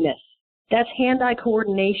humanness. That's hand-eye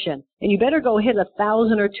coordination. And you better go hit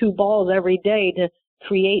 1,000 or 2 balls every day to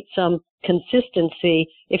create some consistency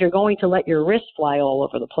if you're going to let your wrist fly all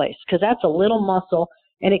over the place, because that's a little muscle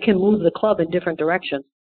and it can move the club in different directions.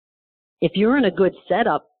 If you're in a good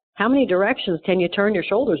setup, how many directions can you turn your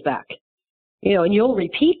shoulders back? You know, and you'll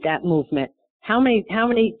repeat that movement. How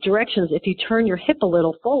many directions if you turn your hip a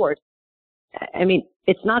little forward? I mean,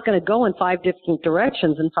 it's not going to go in 5 different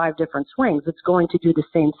directions in 5 different swings. It's going to do the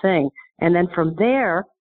same thing. And then from there,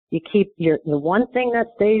 you keep the one thing that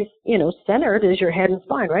stays, centered is your head and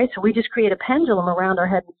spine, right? So we just create a pendulum around our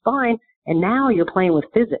head and spine, and now you're playing with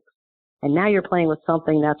physics. And now you're playing with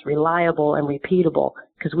something that's reliable and repeatable,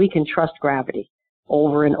 because we can trust gravity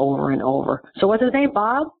over and over and over. So what's his name,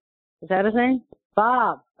 Bob? Is that his name?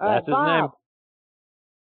 Bob. All right, that's his Bob. name.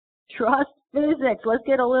 Trust physics. Let's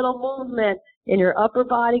get a little movement in your upper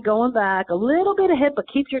body going back, a little bit of hip, but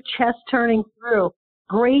keep your chest turning through.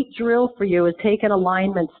 Great drill for you is take an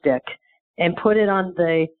alignment stick and put it on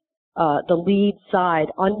the lead side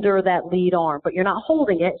under that lead arm. But you're not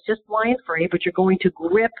holding it. It's just line free, but you're going to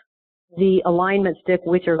grip the alignment stick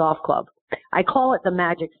with your golf club. I call it the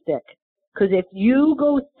magic stick, because if you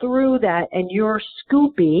go through that and you're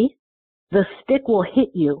scoopy, the stick will hit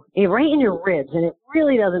you right in your ribs, and it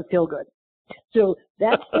really doesn't feel good. So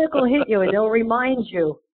that stick will hit you, and it'll remind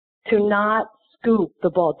you to not scoop the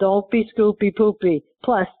ball. Don't be scoopy poopy.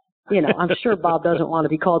 Plus, I'm sure Bob doesn't want to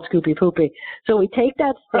be called scoopy poopy. So we take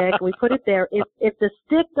that stick, we put it there. If the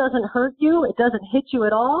stick doesn't hurt you, it doesn't hit you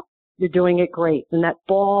at all, you're doing it great. And that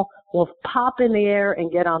ball will pop in the air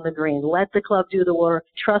and get on the green. Let the club do the work.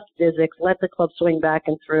 Trust physics. Let the club swing back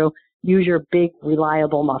and through. Use your big,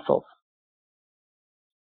 reliable muscles.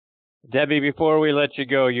 Debbie, before we let you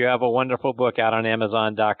go, you have a wonderful book out on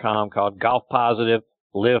Amazon.com called Golf Positive,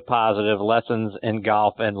 Live Positive, Lessons in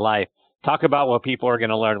Golf and Life. Talk about what people are going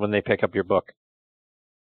to learn when they pick up your book.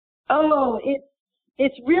 Oh,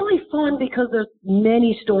 it's really fun because there's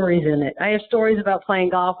many stories in it. I have stories about playing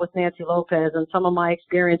golf with Nancy Lopez and some of my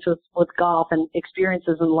experiences with golf and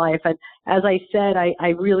experiences in life. And as I said, I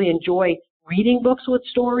really enjoy reading books with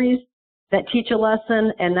stories that teach a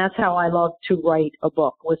lesson, and that's how I love to write a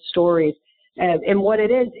book, with stories. And what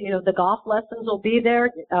it is, the golf lessons will be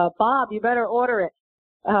there. Bob, you better order it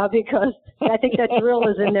because I think that drill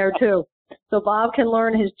is in there too. So Bob can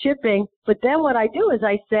learn his chipping. But then what I do is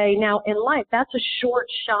I say, now in life, that's a short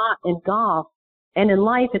shot in golf. And in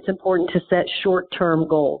life, it's important to set short-term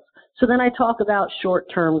goals. So then I talk about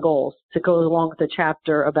short-term goals to go along with the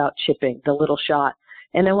chapter about chipping, the little shot.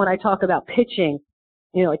 And then when I talk about pitching,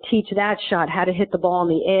 I teach that shot, how to hit the ball in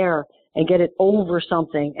the air and get it over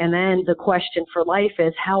something. And then the question for life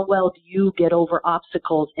is, how well do you get over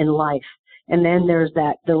obstacles in life? And then there's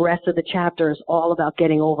the rest of the chapter is all about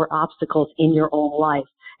getting over obstacles in your own life.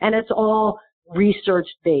 And it's all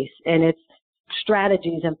research-based, and it's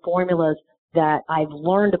strategies and formulas that I've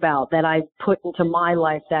learned about, that I've put into my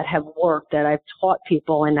life that have worked, that I've taught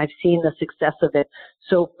people, and I've seen the success of it.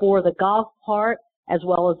 So for the golf part, as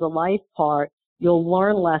well as the life part, you'll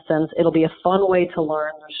learn lessons. It'll be a fun way to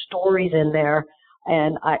learn. There's stories in there.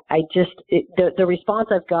 And the response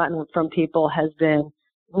I've gotten from people has been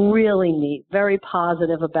really neat, very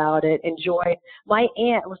positive about it, enjoy. My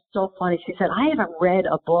aunt was so funny. She said, I haven't read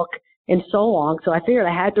a book in so long, so I figured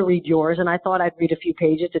I had to read yours, and I thought I'd read a few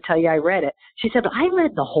pages to tell you I read it. She said, but I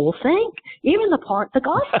read the whole thing, even the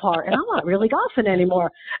golf part, and I'm not really golfing anymore.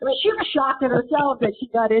 I mean, she was shocked at herself that she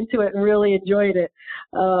got into it and really enjoyed it.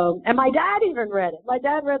 And my dad even read it. My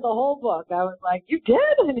dad read the whole book. I was like, you did?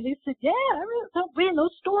 And he said, yeah, I read it. Man,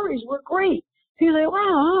 those stories were great. He was like,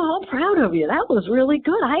 wow, I'm proud of you. That was really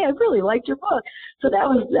good. I really liked your book. So that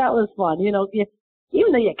was fun.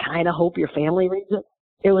 Even though you kind of hope your family reads it,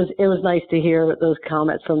 it was nice to hear those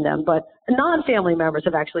comments from them. But non-family members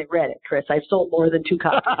have actually read it, Chris. I've sold more than 2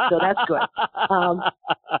 copies, so that's good.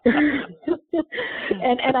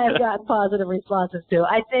 And I've gotten positive responses too.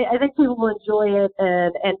 I think people will enjoy it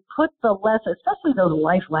and put the lesson, especially those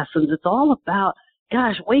life lessons. It's all about,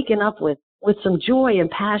 waking up with some joy and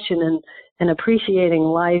passion and appreciating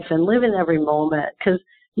life and living every moment. Because,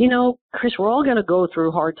 Chris, we're all going to go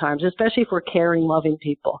through hard times, especially if we're caring, loving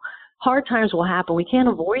people. Hard times will happen. We can't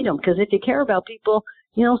avoid them, because if you care about people,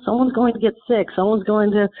 someone's going to get sick, someone's going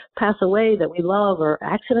to pass away that we love, or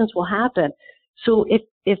accidents will happen. So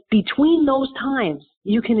if between those times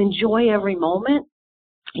you can enjoy every moment,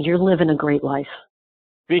 you're living a great life.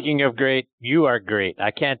 Speaking of great, you are great.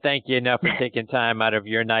 I can't thank you enough for taking time out of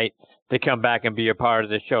your night to come back and be a part of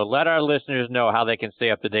the show. Let our listeners know how they can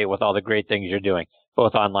stay up to date with all the great things you're doing,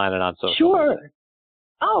 both online and on social Sure. media.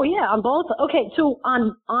 Oh, yeah, on both. Okay, so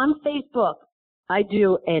on Facebook, I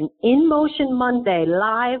do an In Motion Monday,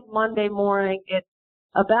 live Monday morning. It's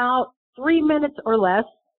about 3 minutes or less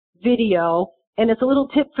video, and it's a little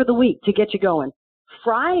tip for the week to get you going.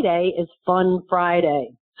 Friday is Fun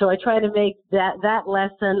Friday. So I try to make that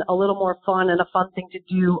lesson a little more fun and a fun thing to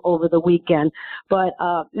do over the weekend. But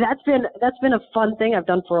that's been a fun thing I've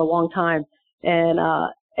done for a long time. And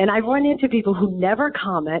I've run into people who never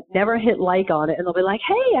comment, never hit like on it, and they'll be like,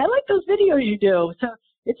 "Hey, I like those videos you do." So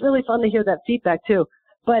it's really fun to hear that feedback too.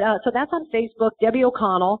 But so that's on Facebook. Debbie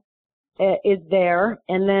O'Connell is there,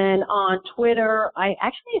 and then on Twitter, I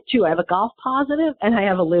actually have two. I have a Golf Positive and I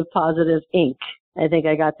have a Live Positive Inc. I think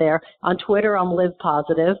I got there. On Twitter, I'm Live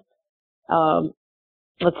Positive.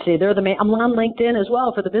 Let's see, they're the main. I'm on LinkedIn as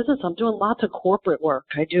well for the business. I'm doing lots of corporate work.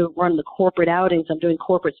 I do run the corporate outings. I'm doing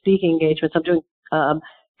corporate speaking engagements. I'm doing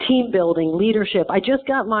team building, leadership. I just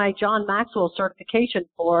got my John Maxwell certification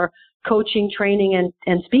for coaching, training,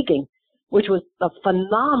 and speaking, which was a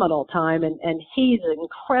phenomenal time. And he's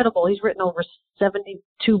incredible. He's written over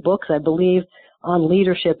 72 books, I believe, on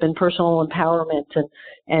leadership and personal empowerment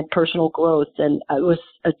and personal growth. And it was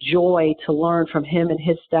a joy to learn from him and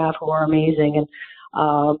his staff, who are amazing.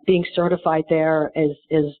 And being certified there it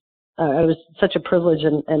was such a privilege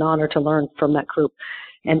and honor to learn from that group.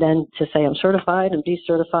 And then to say I'm certified and be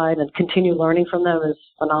certified and continue learning from them is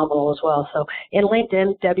phenomenal as well. So in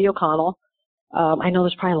LinkedIn, Debbie O'Connell. I know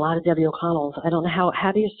there's probably a lot of Debbie O'Connells. I don't know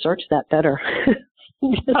how do you search that better?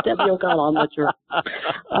 Just Debbie O'Connell, I'm not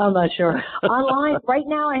sure. Online, right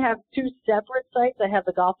now I have two separate sites. I have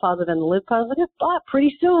the Golf Positive and the Live Positive, but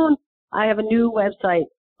pretty soon I have a new website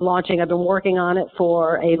launching. I've been working on it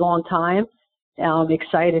for a long time. I'm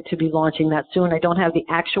excited to be launching that soon. I don't have the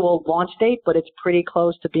actual launch date, but it's pretty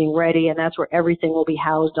close to being ready, and that's where everything will be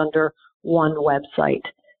housed under one website.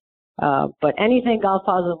 But anything Golf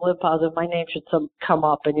Positive, Live Positive, my name should come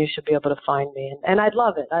up, and you should be able to find me. And I'd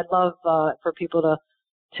love it. I'd love for people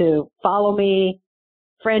to follow me,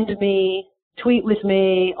 friend me, tweet with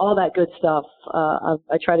me, all that good stuff.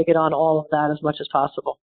 I try to get on all of that as much as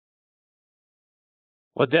possible.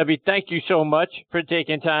 Well, Debbie, thank you so much for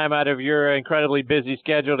taking time out of your incredibly busy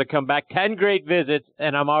schedule to come back. 10 great visits,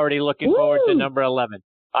 and I'm already looking forward to number 11.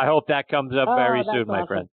 I hope that comes up very soon, my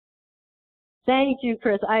friend. Thank you,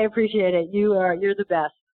 Chris. I appreciate it. You're the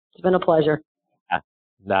best. It's been a pleasure.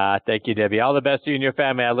 Thank you, Debbie. All the best to you and your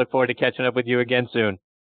family. I look forward to catching up with you again soon.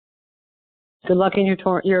 Good luck in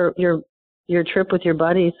your trip with your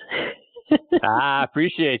buddies. I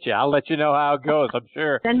appreciate you. I'll let you know how it goes. I'm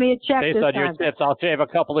sure. Send me a check based on your tips. I'll shave a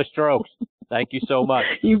couple of strokes. Thank you so much.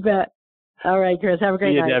 You bet. All right, Chris. Have a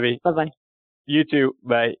great night. See you, Debbie. Bye-bye. You too.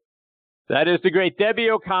 Bye. That is the great Debbie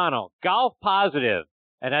O'Connell, Golf Positive.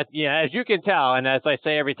 And as you can tell, and as I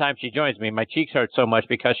say every time she joins me, my cheeks hurt so much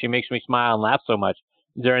because she makes me smile and laugh so much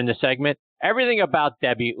during the segment. Everything about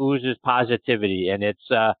Debbie oozes positivity, and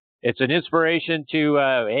it's an inspiration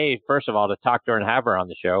to, first of all, to talk to her and have her on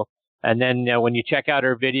the show. And then when you check out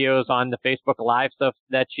her videos on the Facebook Live stuff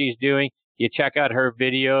that she's doing, you check out her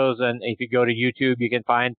videos, and if you go to YouTube, you can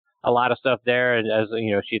find a lot of stuff there. And as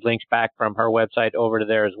you know, she links back from her website over to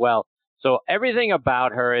there as well. So everything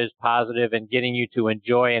about her is positive and getting you to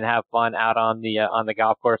enjoy and have fun out on the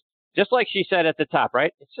golf course. Just like she said at the top,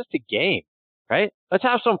 right? It's just a game, right? Let's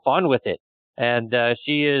have some fun with it. And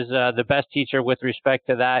she is the best teacher with respect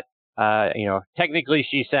to that. Technically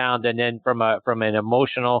she's sound, and then from an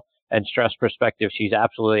emotional and stress perspective, she's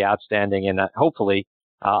absolutely outstanding. And hopefully,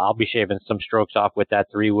 I'll be shaving some strokes off with that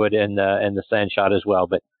 3-wood and the sand shot as well.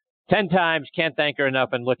 But 10 times, can't thank her enough,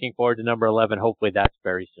 and looking forward to number 11. Hopefully that's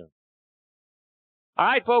very soon. All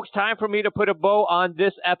right, folks, time for me to put a bow on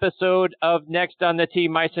this episode of Next on the Tee.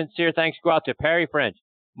 My sincere thanks go out to Perry French,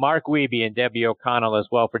 Mark Wiebe, and Debbie O'Connell as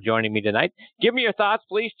well for joining me tonight. Give me your thoughts,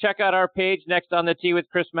 please. Check out our page, Next on the Tee with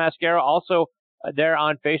Chris Mascaro. Also, there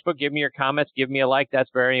on Facebook. Give me your comments. Give me a like. That's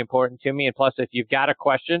very important to me. And plus, if you've got a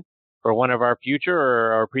question for one of our future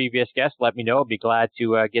or our previous guests, let me know. I'll be glad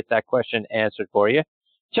to get that question answered for you.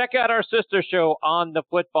 Check out our sister show on the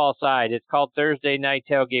football side. It's called Thursday Night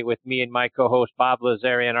Tailgate with me and my co-host Bob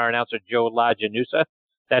Lazari and our announcer Joe LaGenusa.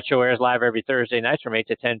 That show airs live every Thursday night from 8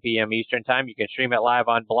 to 10 p.m. Eastern Time. You can stream it live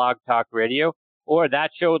on Blog Talk Radio, or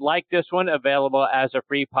that show like this one available as a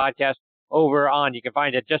free podcast over on. You can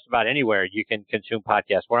find it just about anywhere you can consume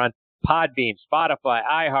podcasts. We're on Podbean, Spotify,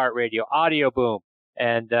 iHeartRadio, Audio Boom,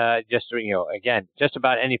 And again, just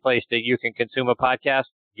about any place that you can consume a podcast,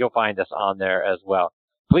 you'll find us on there as well.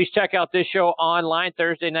 Please check out this show online,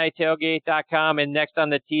 ThursdayNightTailgate.com, and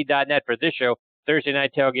nextonthet.net for this show,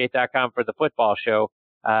 ThursdayNightTailgate.com for the football show.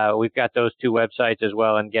 We've got those two websites as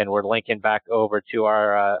well. And again, we're linking back over to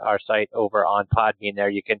our site over on Podbean there.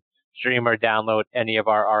 You can stream or download any of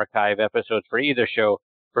our archive episodes for either show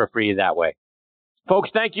for free that way. Folks,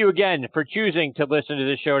 thank you again for choosing to listen to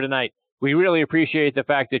this show tonight. We really appreciate the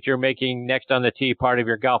fact that you're making Next on the Tee part of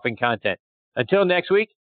your golfing content. Until next week,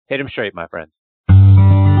 hit 'em straight, my friends.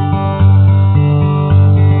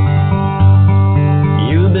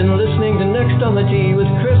 You've been listening to Next on the Tee with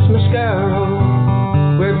Chris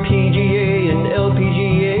Mascaro, where PGA and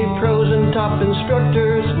LPGA pros and top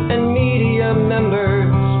instructors and media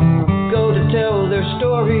members go to tell their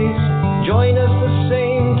stories. Join us the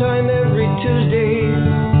same time every Tuesday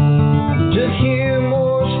to hear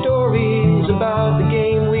more stories about the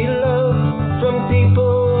game we love from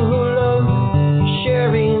people who love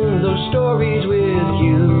sharing those stories with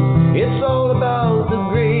you. It's all about the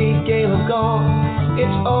great game of golf.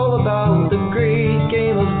 It's all about